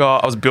newbie, like, I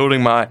was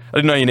building I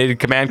didn't know you needed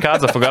command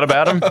cards. I forgot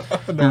about them.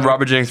 I'm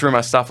rummaging through my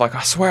stuff, like,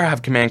 I swear I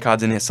have command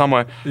cards in here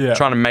somewhere. Yeah.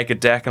 Trying to make a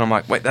deck, and I'm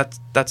like, wait,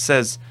 that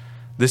says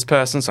this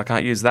person, so I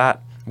can't use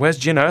that. Where's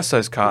Jyn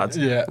Erso's cards?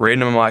 Yeah. Reading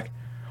them, I'm like,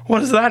 what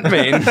does that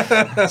mean?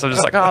 So I'm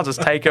just like, I'll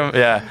just take them.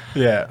 Yeah.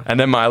 Yeah. And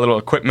then my little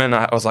equipment,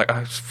 I was like,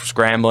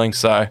 scrambling.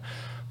 So it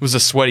was a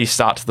sweaty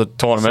start to the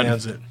tournament.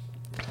 Sounds it.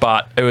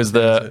 But it was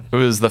the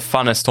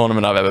funnest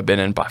tournament I've ever been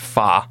in by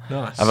far.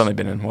 Nice. I've only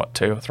been in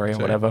 2 or 3 or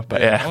whatever, but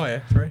yeah. Oh yeah,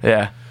 3.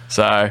 Yeah.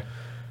 So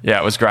yeah,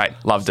 it was great.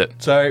 Loved it.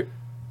 So,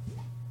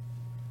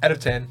 out of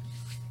 10,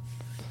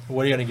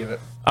 what are you going to give it?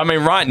 I mean,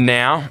 right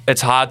now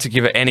it's hard to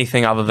give it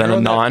anything other than a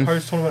 9.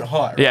 Post tournament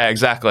high. Right? Yeah,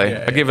 exactly.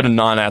 Yeah, I give it a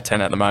 9 out of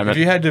 10 at the moment. If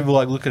you had to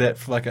like look at it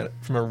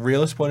from a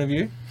realist point of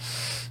view,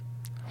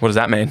 What does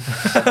that mean?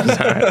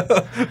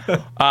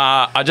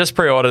 I just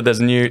pre-ordered. There's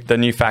the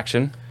new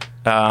faction.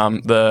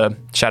 the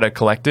Shadow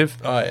Collective.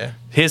 Oh, yeah.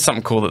 Here's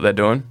something cool that they're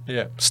doing.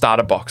 Yeah.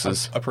 Starter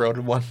boxes. I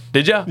pre-ordered one.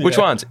 Did you? Which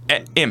Yeah. ones?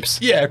 Imps.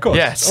 Yeah, of course.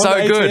 Yeah, On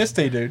so the good.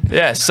 ATST, dude.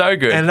 Yeah, so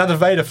good. And another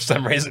Vader for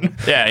some reason.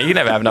 Yeah, you can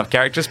never have enough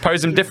characters.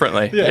 Pose them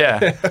differently.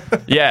 Yeah.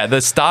 Yeah,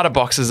 the starter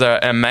boxes are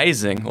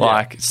amazing.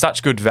 Like,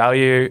 such good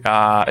value.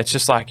 It's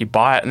just like you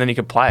buy it and then you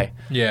can play.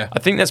 Yeah. I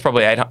think there's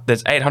probably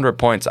 800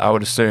 points, I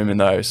would assume, in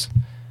those.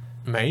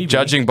 Maybe.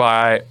 Judging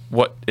by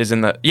what is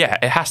in the... Yeah,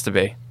 it has to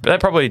be. But they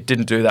probably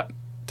didn't do that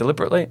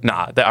deliberately.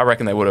 Nah, I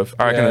reckon they would have.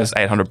 I reckon Yeah. there's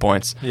 800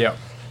 points. Yeah.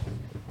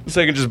 So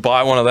you can just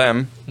buy one of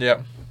them.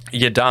 Yep.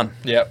 You're done.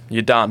 Yep.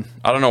 You're done.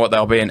 I don't know what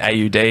they'll be in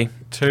AUD.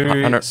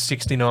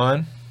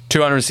 $269.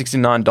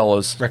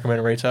 $269.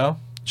 Recommended retail.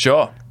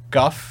 Sure.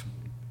 Guff.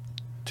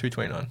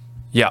 $229.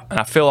 Yeah, and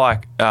I feel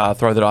like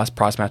Throw the Dice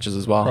price matches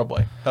as well.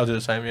 Probably. They'll do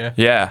the same, yeah.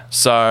 Yeah,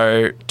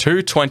 so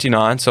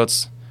 $229. So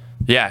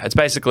it's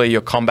basically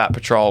your Combat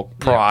Patrol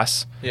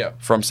price Yeah.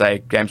 from,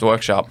 say, Games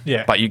Workshop.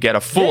 Yeah. But you get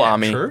a full Yeah,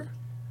 army True.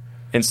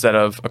 instead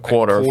of a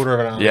quarter of an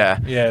army. Yeah.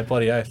 Yeah,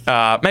 bloody oath.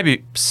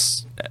 Maybe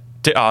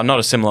not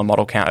a similar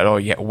model count at all.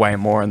 You get way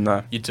more in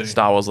the You do.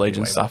 Star Wars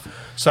Legion Way stuff.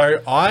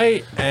 So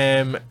I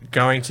am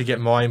going to get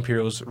my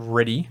Imperials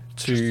ready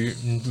to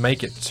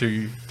make it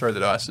to Throw the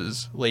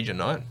Dice's Legion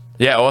Night,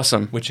 Yeah,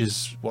 awesome. which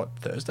is, what,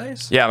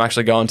 Thursdays? Yeah, I'm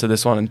actually going to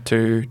this one in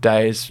 2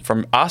 days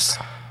from us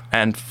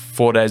and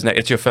 4 days next.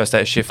 It's your first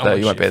day of shift, though.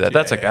 You won't be there.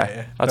 That's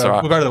okay. That's No, all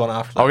right. We'll go to the one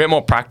after. I'll get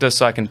more practice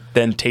so I can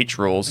then teach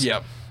rules.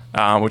 Yep.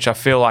 Which I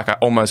feel like I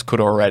almost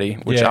could already,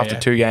 which Yeah, after yeah.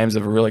 2 games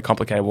of a really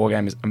complicated war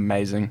game is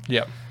amazing.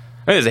 Yep.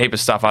 I mean, there's a heap of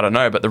stuff I don't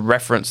know, but the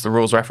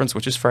rules reference,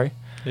 which is free,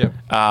 Yep.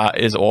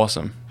 is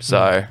awesome.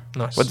 So,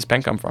 Nice. where'd this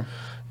pen come from?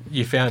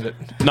 You found it.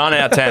 9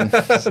 out of 10 is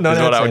out what of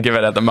I 10. would give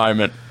it at the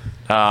moment.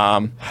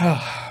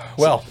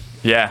 Well.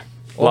 Yeah.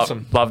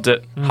 Awesome. Loved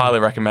it. Highly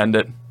recommend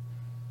it.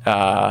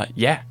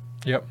 Yeah.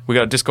 Yep. We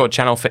got a Discord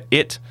channel for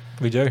it.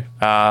 We do.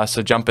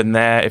 So jump in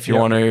there if you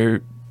Yep. want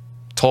to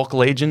talk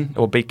Legion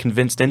or be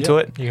convinced into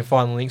Yep. it. You can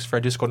find links for our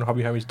Discord on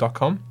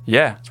hobbyhomies.com,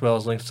 Yeah. as well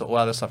as links to all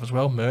other stuff as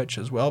well, merch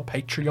as well,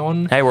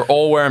 Patreon. Hey, we're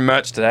all wearing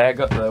merch today. I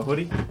got the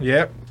hoodie.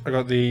 Yep. I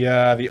got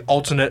the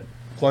alternate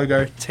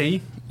logo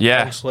tee.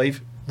 Yeah. Long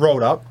sleeve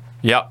rolled up.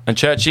 Yep. And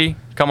Churchy,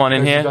 come on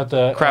in You here. got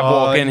the- Crab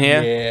walk in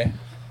here. Yeah.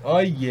 Oh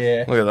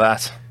yeah. Look at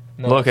that.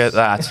 Nice. Look at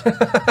that.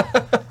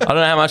 I don't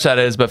know how much that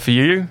is, but for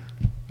you,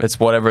 it's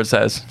whatever it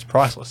says. It's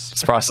priceless.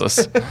 It's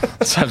priceless.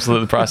 It's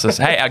absolutely priceless.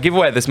 Hey, our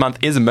giveaway this month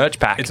is a merch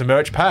pack. It's a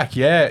merch pack.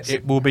 Yeah,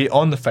 it will be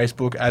on the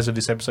Facebook as of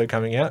this episode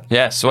coming out.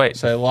 Yeah, sweet.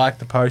 So like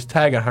the post,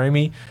 tag a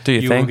homie. Do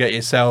your you thing. will get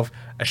yourself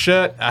a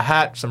shirt, a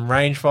hat, some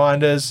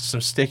rangefinders,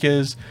 some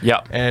stickers,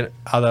 Yep. and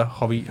other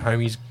hobby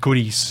homies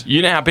goodies.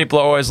 You know how people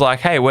are always like,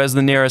 hey, where's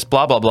the nearest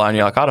blah, blah, blah? And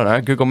you're like, I don't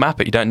know, Google Map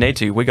it. You don't need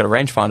to. We got a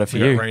rangefinder for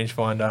We you. got a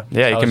rangefinder.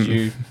 Yeah, you Tells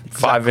can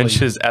 5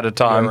 inches at a your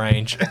time.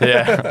 range.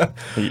 Yeah.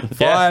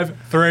 5,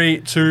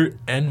 3, 2,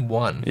 and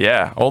 1.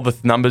 Yeah, all the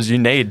numbers you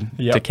need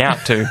Yep. to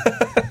count to.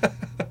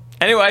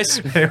 Anyways,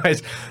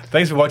 Anyways,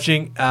 thanks for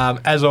watching.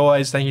 As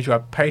always, thank you to our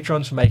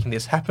patrons for making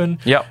this happen.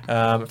 Yep.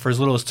 For as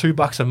little as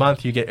 $2 a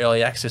month, you get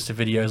early access to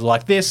videos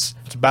like this,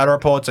 to battle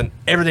reports, and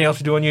everything else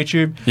we do on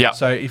YouTube. Yep.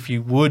 So if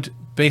you would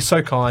be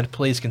so kind,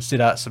 please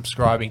consider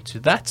subscribing to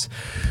that.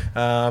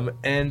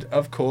 And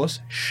of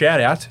course,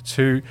 shout out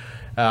to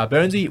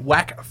Burnsy,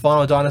 Whack,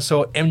 Final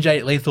Dinosaur,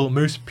 MJ, Lethal,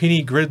 Moose,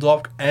 Penny,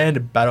 Gridlock,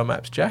 and Battle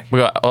Maps, Jack. we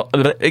got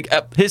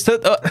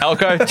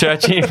Elko,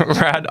 Churchy,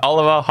 Brad,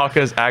 Oliver,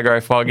 Hockers,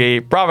 Aggro, Foggy,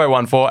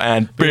 Bravo 14,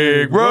 and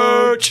Big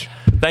Roach.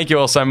 Thank you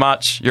all so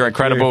much. You're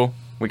incredible.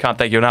 We can't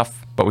thank you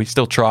enough, but we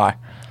still try.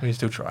 We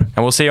still try. And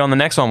we'll see you on the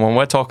next one when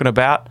we're talking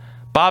about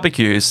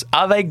barbecues.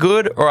 Are they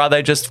good or are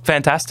they just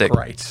fantastic?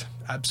 Great.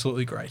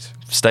 Absolutely great.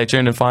 Stay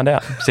tuned and find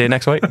out. See you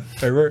next week.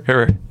 Hooroo.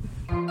 Hooroo.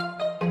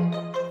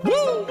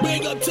 Woo!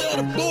 Big up to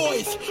the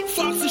boys,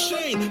 Fox and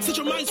Shane. Set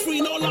your minds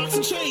free, no locks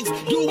and chains.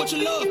 Do what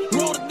you love.